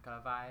like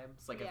Mecca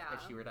vibes. Like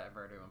if she were to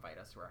ever to invite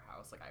us to her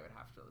house, like I would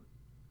have to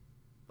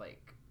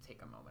like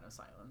take a moment of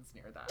silence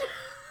near that.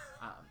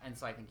 And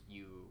so I think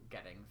you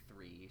getting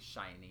 3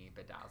 shiny,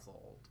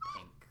 bedazzled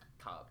pink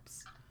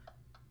cups,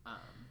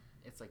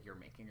 it's like you're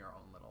making your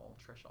own little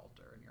Trish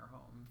altar in your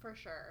home. For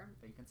sure.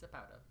 That you can sip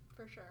out of.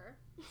 For sure.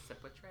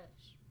 Sip with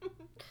Trish.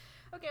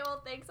 Okay,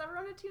 well, thanks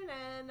everyone to tune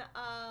in.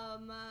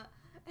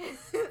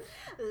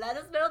 Let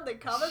us know in the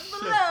comments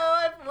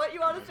below what you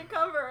want us to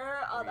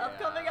cover on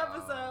upcoming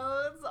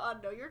episodes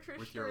on Know Your Trish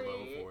with Street. Your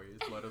low voice,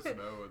 let us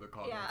know in the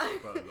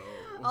comments below.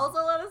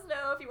 Also, let us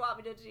know if you want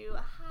me to do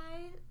a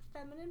high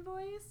feminine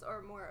voice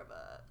or more of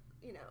a,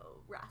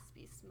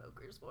 raspy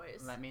smoker's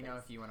voice. Let me know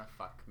if you want to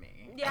fuck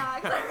me. Yeah,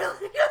 because I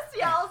really just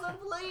yell, so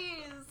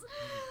please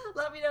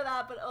let me know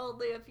that, but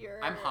only if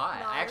you're I'm hot.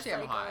 not I actually a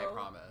am psycho. hot. I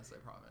promise.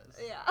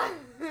 Yeah.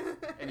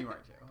 And you are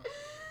too.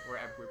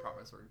 We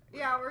promise we're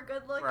we're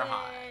good looking. We're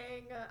hot.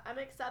 I'm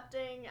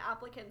accepting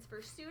applicants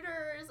for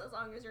suitors as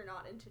long as you're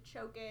not into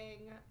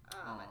choking.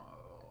 Oh,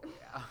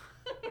 yeah.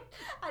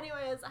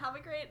 Anyways, have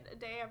a great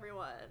day,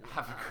 everyone.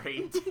 Have a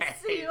great day.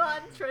 See you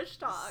on Trish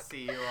Talk.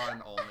 See you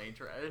on Only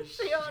Trish.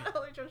 See you on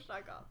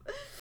OnlyTrish.com.